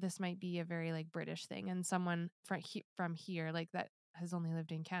learning that this might be a very like British thing." And someone from here, like that has only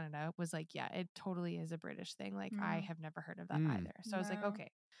lived in Canada, was like, "Yeah, it totally is a British thing. Like I have never heard of that Mm. either." So I was like, Wow.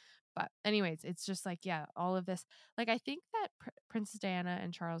 "Okay." But anyways, it's just like, yeah, all of this. Like I think that Princess Diana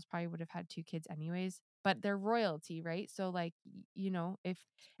and Charles probably would have had 2 kids anyways, but they're royalty, right? So like, if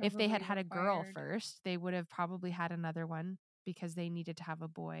they had Probably had a girl required. first, they would have probably had another one because they needed to have a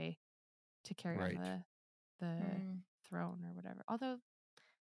boy to carry on Right. the Mm. throne or whatever. Although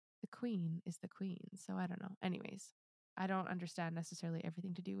the queen is the queen, so I don't know. Anyways, I don't understand necessarily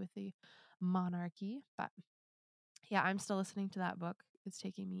everything to do with the monarchy, but yeah, I'm still listening to that book. It's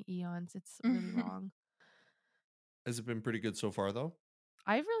taking me eons. It's really long. Has it been pretty good so far though?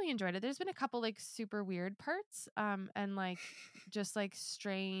 I've really enjoyed it. There's been a couple like super weird parts, and like just like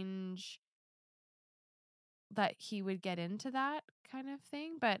strange that he would get into that kind of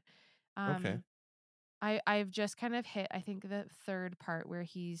thing. But Okay. um I've just kind of hit, I think, the third part where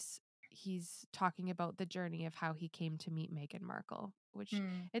he's talking about the journey of how he came to meet Meghan Markle, which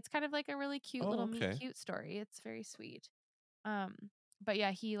Mm. it's kind of like a really cute Oh, little meet okay. cute story. It's very sweet. Um, but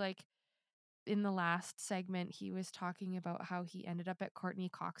yeah, he like in the last segment he was talking about how he ended up at Courtney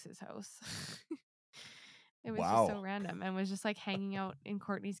Cox's house. It was just so Wow. random and was just like hanging out in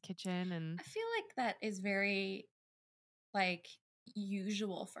Courtney's kitchen and I feel like that is very like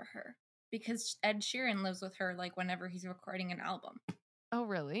usual for her because Ed Sheeran lives with her like whenever he's recording an album. oh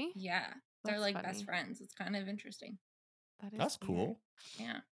really? Yeah, they're That's like best funny. friends. It's kind of interesting. That is That's weird. cool.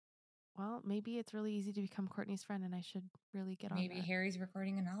 Yeah, Well, maybe it's really easy to become Courtney's friend and I should really get on maybe that. Harry's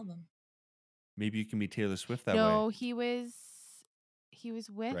recording an album. Maybe you can meet Taylor Swift that way, No, he was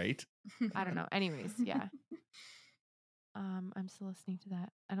with, right? I don't know. Anyways, yeah. I'm still listening to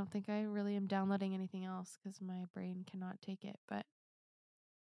that. I don't think I really am downloading anything else because my brain cannot take it. But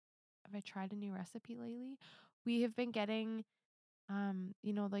have I tried a new recipe lately? We have been getting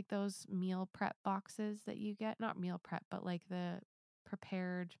like those meal prep boxes that you get. Not meal prep, but like the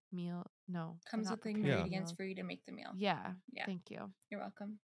prepared meal. No, they're Comes not with the prepared Yeah. ingredients meals. for you to make the meal. Yeah. Yeah. Thank you. You're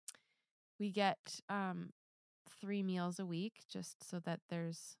welcome. We get 3 meals a week just so that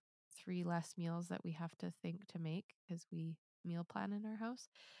there's 3 less meals that we have to think to make because we meal plan in our house.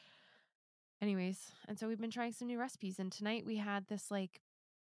 Anyways, and so we've been trying some new recipes, and tonight we had this like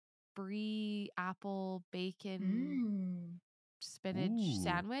brie apple bacon spinach Ooh.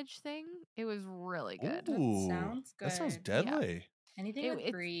 sandwich thing. It was really good. That Ooh. sounds That sounds good. Yeah. deadly. Anything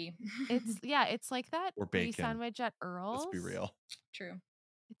with brie. It's like that Or brie bacon. sandwich at Let's be Earl's. real. True.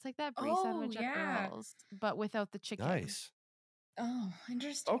 It's like that brie Oh, sandwich at yeah. Earl's, but without the chicken. Nice. Oh,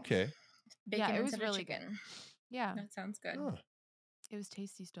 interesting. Okay. Bacon Yeah, it was instead of really good. chicken. Yeah, That sounds good. Huh. it was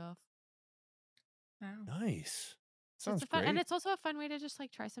tasty stuff. Wow. Nice. So Sounds it's a fun, great. and it's also a fun way to just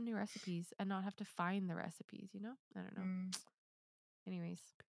like try some new recipes and not have to find the recipes, you know? I don't know. Mm. Anyways.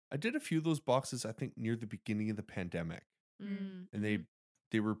 I did a few of those boxes, I think, near the beginning of the pandemic. Mm. And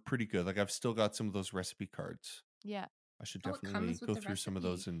they were pretty good. Like I've still got some of those recipe cards. Yeah. I should Oh, it definitely comes with go the through some of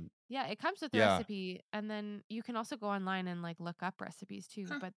those recipe. and Yeah, it comes with the yeah. recipe, and then you can also go online and like look up recipes too.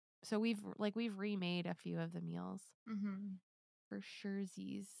 Huh. But so we've remade a few of the meals Mm-hmm. for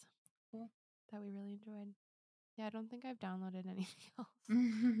surezies Cool. that we really enjoyed. Yeah, I don't think I've downloaded anything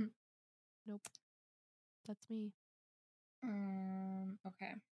else. Nope. That's me.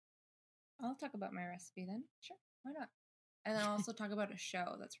 Okay. I'll talk about my recipe then. Sure. Why not? And then I'll also talk about a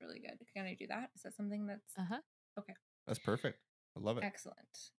show that's really good. Can I do that? Is that something that's Uh-huh. okay? That's perfect. I love it.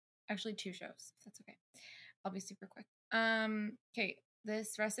 Excellent. Actually, 2 shows, if that's okay. I'll be super quick. Okay.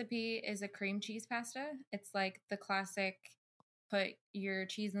 This recipe is a cream cheese pasta. It's like the classic put your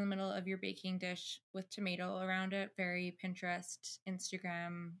cheese in the middle of your baking dish with tomato around it. Very Pinterest,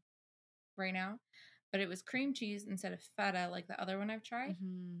 Instagram right now. But it was cream cheese instead of feta like the other one I've tried.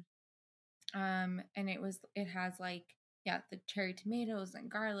 Mm-hmm. And it has like, yeah, the cherry tomatoes and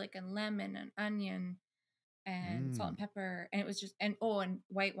garlic and lemon and onion and salt and pepper. And it was just, and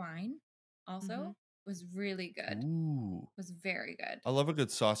white wine also was really good. Ooh. Was very good. I love a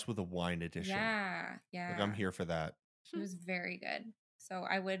good sauce with a wine addition. Yeah. Yeah. Like I'm here for that. It was very good. So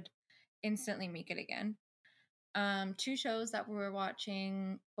I would instantly make it again. Two shows that we were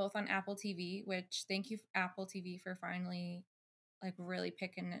watching, both on Apple TV, which thank you Apple TV for finally like really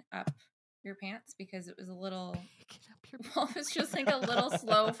picking up your pants, because it was a little it was just like a little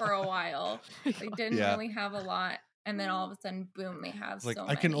slow for a while. They didn't Yeah. really have a lot, and then all of a sudden, boom, they have It's like, so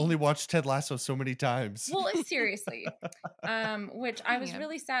I can many. only watch Ted Lasso so many times. Well, seriously. Which I was Yeah.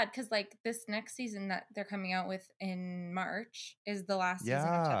 really sad, because like this next season that they're coming out with in March is the last season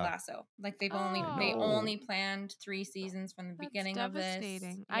of Ted Yeah. Lasso. Like they Oh. only planned 3 seasons from the That's beginning of this.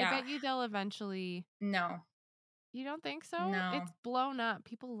 devastating. Yeah. I bet you they'll eventually. No, You don't think so? No. It's blown up.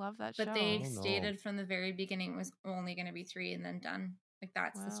 People love that but show. they've don't know. stated from the very beginning it was only going to be 3 and then done. Like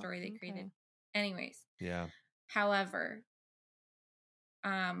that's the Well, story they created. okay. Anyways, Yeah. however,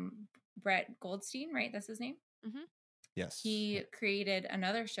 Brett Goldstein, right? That's his name. Yes. He created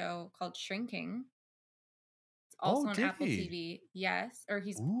another show called Shrinking. It's also on did Apple he? TV. Yes, or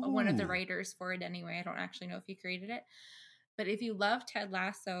he's one of the Ooh. writers for it anyway. I don't actually know if he created it. But if you love Ted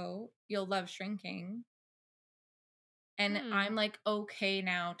Lasso, you'll love Shrinking. And I'm like okay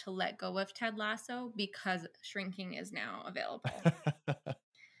now to let go of Ted Lasso because Shrinking is now available.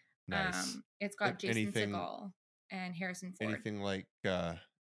 Nice. It's got Like Jason anything- Segel and Harrison Ford. Anything like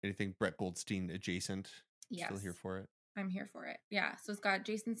anything Brett Goldstein adjacent? Still here Yes. for it. I'm here for it. Yeah. So it's got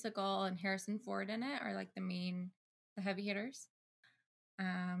Jason Segel and Harrison Ford in it, are like the heavy hitters.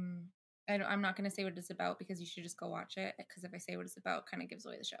 I'm not going to say what it's about because you should just go watch it. Because if I say what it's about, it kind of gives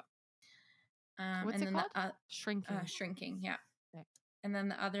away the show. What's and it then called? Shrinking. Shrinking. Yeah. Okay. And then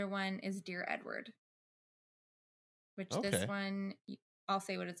the other one is Dear Edward, which Okay. this one I'll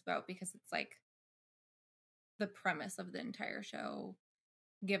say what it's about because it's like the premise of the entire show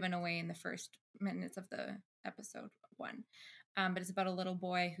given away in the first minutes of the episode 1. But it's about a little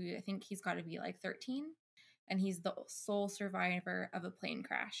boy who I think he's got to be like 13, and he's the sole survivor of a plane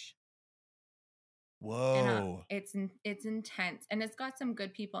crash. Whoa. And it's intense, and it's got some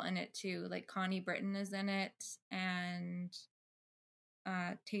good people in it too. Like Connie Britton is in it, and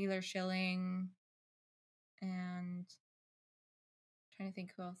Taylor Schilling, and I'm trying to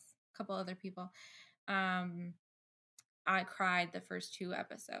think who else. A couple other people. I cried the first 2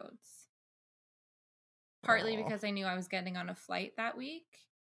 episodes. Partly Aw. because I knew I was getting on a flight that week,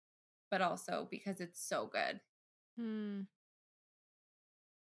 but also because it's so good.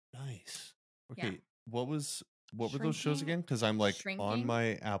 Nice. Yeah. Okay. What were those shows Shrinking? again? Because I'm like on Shrinking.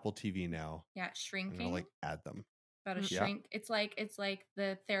 my Apple TV now. Yeah, I'm Shrinking. gonna like add them. About a Mm. Yeah. shrink. It's like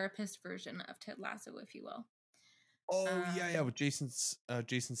the therapist version of Ted Lasso, if you will. Oh yeah, with Jason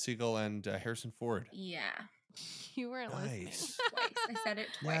Segel and Harrison Ford. Yeah. You weren't listening. Nice. Twice. I said it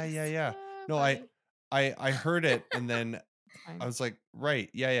twice. Yeah. No, buddy. I heard it and then Fine. I was like, right,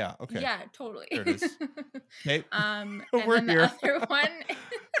 yeah. Okay. Yeah, totally. There it is. Okay. And We're then the here. other one.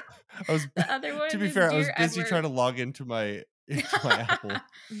 I was The other one. to be is fair, I was Dear busy Edward. trying to log into my Apple.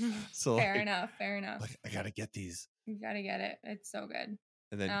 So Fair like, enough. like I gotta get these. You gotta get it. It's so good.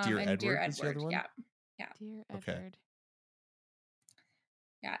 And then Dear and Edward Dear is the other one? Yeah. Dear Okay. Edward.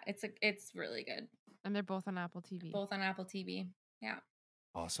 Yeah, it's really good. And they're both on Apple TV. Both on Apple TV. Yeah.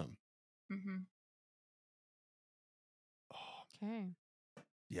 Awesome. Mm-hmm. Oh, Okay.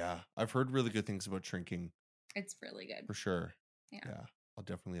 yeah. I've heard really good things about Shrinking It's really good. for sure. Yeah. I'll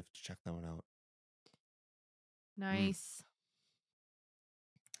definitely have to check that one out. Nice.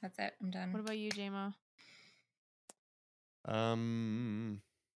 That's it. I'm done. What about you, JMO?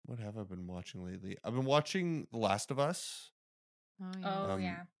 What have I been watching lately? I've been watching The Last of Us. Oh yeah. Oh,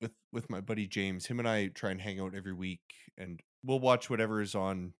 yeah. With my buddy James. Him and I try and hang out every week, and we'll watch whatever is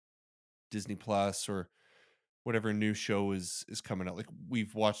on Disney Plus or whatever new show is coming out. Like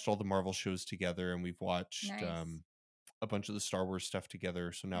we've watched all the Marvel shows together, and we've watched Nice. a bunch of the Star Wars stuff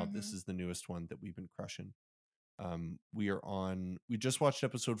together. So now this Mhm. is the newest one that we've been crushing. We just watched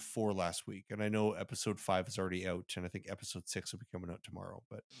episode 4 last week, and I know episode 5 is already out, and I think episode 6 will be coming out tomorrow,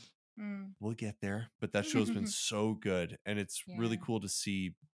 but Mm. we'll get there. But that show's been so good, and it's really Yeah. cool to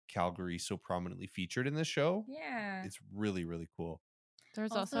see Calgary so prominently featured in this show. Yeah. It's really, really cool.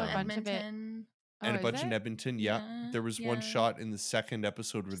 There's also a bunch of it. Edmonton. And a is bunch in it? Edmonton. Yeah. There was one Yeah. shot in the second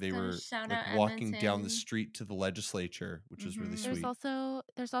episode where Just they gotta were shout like out walking down the Edmonton. street to the legislature, which was really Mhm. There's sweet.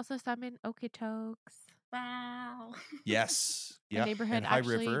 there's also some in Okotoks. Wow. Yes. A Yeah. neighborhood And High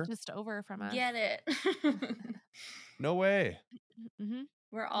actually River. just over from us. Get it. No way. Mm-hmm.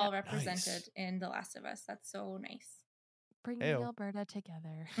 We're all Yep. represented in The Last of Us. That's so nice. Bringing Heyo. Alberta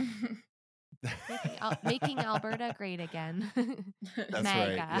together. Making Alberta great again. That's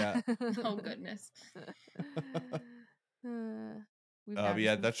right. Yeah. Oh, goodness. We've But done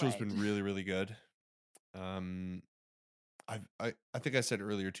yeah, some that show's sledge. been really, really good. I think I said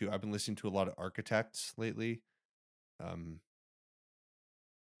earlier too, I've been listening to a lot of Architects lately.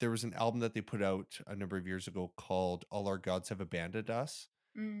 there was an album that they put out a number of years ago called All Our Gods Have Abandoned Us.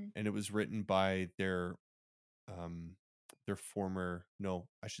 Mm. And it was written by their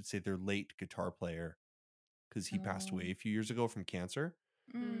late guitar player, because he passed away a few years ago from cancer.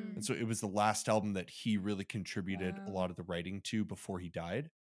 Mm. And so it was the last album that he really contributed a lot Wow. of the writing to before he died.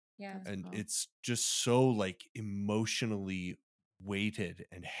 Yeah. That's And cool. it's just so like emotionally weighted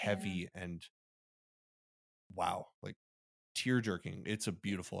and Yeah. heavy and wow, like tear jerking. It's a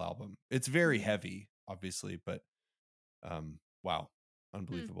beautiful album. It's very Mm. heavy, obviously, but wow,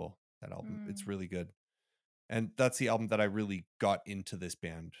 unbelievable, that album. It's Mm. really good. And that's the album that I really got into this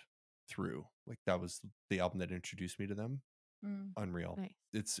band through. Like that was the album that introduced me to them. Mm. Unreal.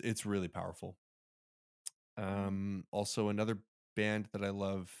 Nice. It's really powerful. Mm. Also another band that I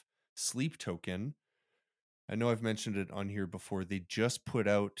love, Sleep Token. I know I've mentioned it on here before. They just put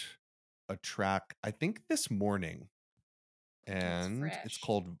out a track, I think this morning, It's and it's fresh.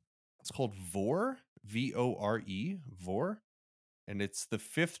 called Vor, VORE, Vor, and it's the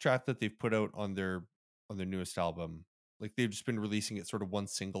 5th track that they've put out on their newest album. Like they've just been releasing it sort of one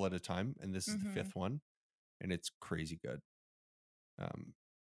single at a time, and this is the 5th one, and it's crazy good.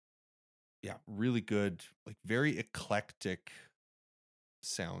 Yeah, really good, like very eclectic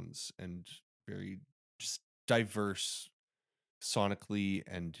sounds and very just diverse sonically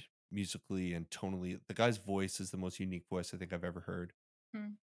and musically and tonally. The guy's voice is the most unique voice I think I've ever heard.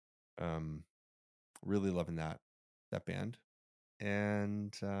 Mm. Really loving that band.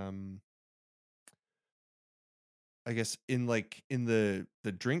 And I guess in the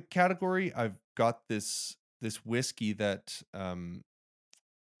drink category, I've got this whiskey that I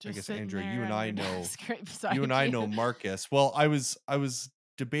Just guess sitting Andrea, there you and on I your know desk right beside you and I you. know Marcus. Well, I was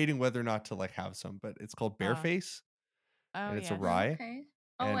debating whether or not to like have some, but it's called Oh. Bareface, Oh and it's a yes. rye, Okay.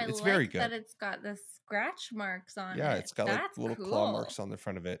 Oh, and I it's very like that good. it's got the scratch marks on Yeah, it. it's got like That's little claw marks cool. on the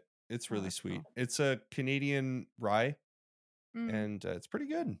front of it. It's Oh, really that's sweet. cool. It's a Canadian rye, Mm. and it's pretty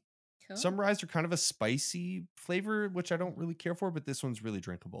good. Cool. Some ryes are kind of a spicy flavor, which I don't Mhm. really care for, but this one's really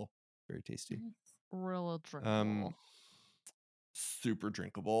drinkable. Very tasty. Nice. Real drinkable. Super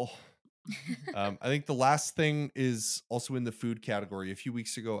drinkable. I think the last thing is also in the food category. A few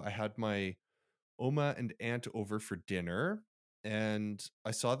weeks ago, I had my Oma and aunt over for dinner, and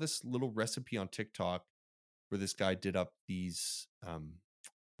I saw this little recipe on TikTok where this guy did up these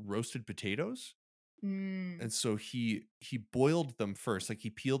roasted potatoes. Mm. And so he boiled them first, like he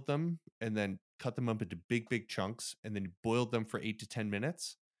peeled them and then cut them up into big chunks, and then he boiled them for 8 to 10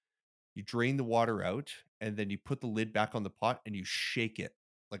 minutes. You drain the water out, and then you put the lid back on the pot and you shake it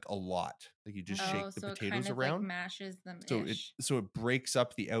like a lot. Like you just Oh, shake the so it potatoes kind of like around. mashes them So ish. it breaks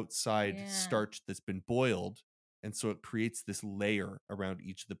up the outside Yeah. starch that's been boiled, and so it creates this layer around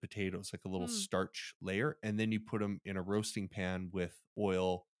each of the potatoes, like a little starch layer, and then you put them in a roasting pan with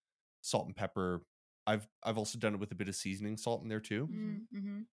oil, salt and pepper. I've also done it with a bit of seasoning salt in there too.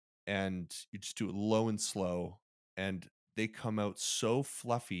 Mm-hmm. And you just do it low and slow, and they come out so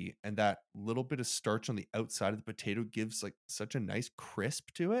fluffy, and that little bit of starch on the outside of the potato gives like such a nice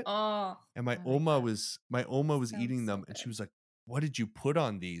crisp to it. Oh, And my I like Oma that. was sounds eating so them, and she good. was like, "What did you put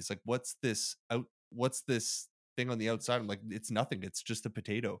on these? Like, what's this thing on the outside?" I'm like, "It's nothing. It's just a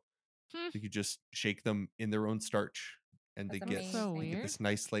potato. Like you just shake them in their own starch, and That's they get So amazing. weird. this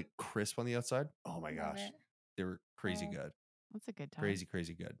nice like crisp on the outside. Oh my Love gosh, it. they were crazy Cool. good, That's a good time.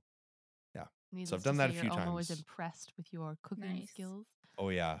 crazy good. Yeah, so Needless I've done to that say, a few your Oma was times. impressed with your cooking Nice. skills. Oh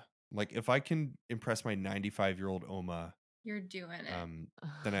yeah, like if I can impress my 95-year-old Oma, You're doing it.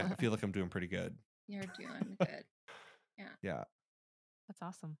 then I feel like I'm doing pretty good. You're doing good. Yeah. Yeah, That's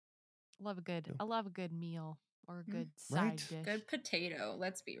awesome. I love a good meal or a Mm. good Right? side dish. Good potato.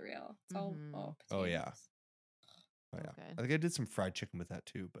 Let's be real. It's all potatoes. Oh yeah. Oh So yeah. good. I think I did some fried chicken with that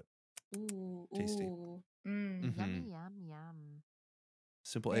too, but Ooh. tasty. Ooh. Mm. Mhm. Yum.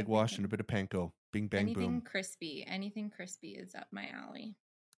 Simple Yeah, egg wash and a thinking. bit of panko. Bing bang Anything boom. crispy. Anything crispy is up my alley.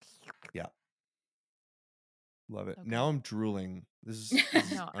 Yeah. Love it. So Now good. I'm drooling. This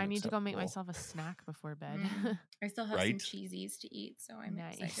is No, I need to go make unacceptable. myself a snack before bed. Mm. I still have some Right? cheesies to eat, so I'm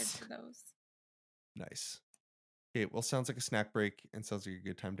excited Nice. for those. Nice. Okay, well, sounds like a snack break and sounds like a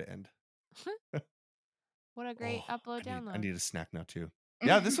good time to end. What a great Oh, upload I download. need a snack now too.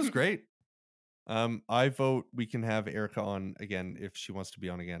 Yeah, this was great. I vote we can have Erica on again if she wants to be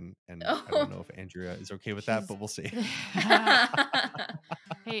on again, and I don't know if Andrea is okay with that, but we'll see.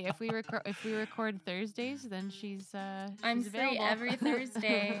 Hey, if we record Thursdays, then she's I'm she's free available. every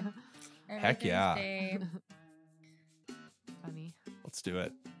Thursday. Heck yeah. Thursday. Funny. Let's do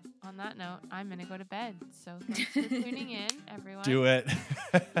it. On that note, I'm gonna go to bed. So thanks for tuning in, everyone. Do it.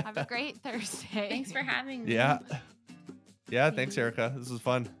 Have a great Thursday. Thanks for having me. Yeah. Yeah, thanks, Erica. This was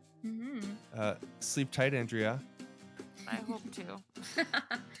fun. Mm-hmm. Sleep tight, Andrea. I hope to.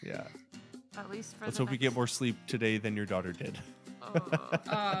 Yeah. At least for Let's the hope you get more sleep today than your daughter did. Oh.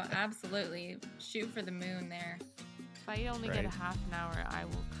 Oh, absolutely. Shoot for the moon there. If I only get a half an hour, I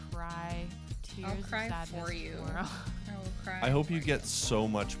will cry tears I'll cry of sadness for you. tomorrow. I will cry. I hope you for get so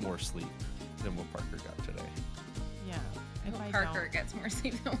much more sleep than what Parker got today. Yeah. I If hope I Parker don't, gets more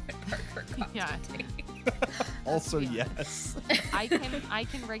sleep than what Parker got Yeah. today. Also, Yeah. yes. I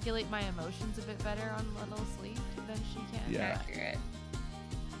can regulate my emotions a bit better on little sleep than she can. Yeah. Accurate.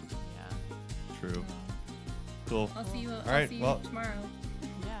 Yeah. True. Cool. I'll see you. All I'll right, see you well- tomorrow.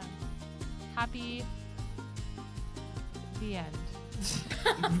 Yeah. Happy the end.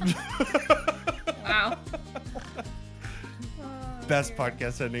 Wow. Best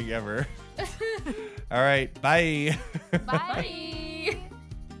podcast ending ever. All right. Bye. Bye.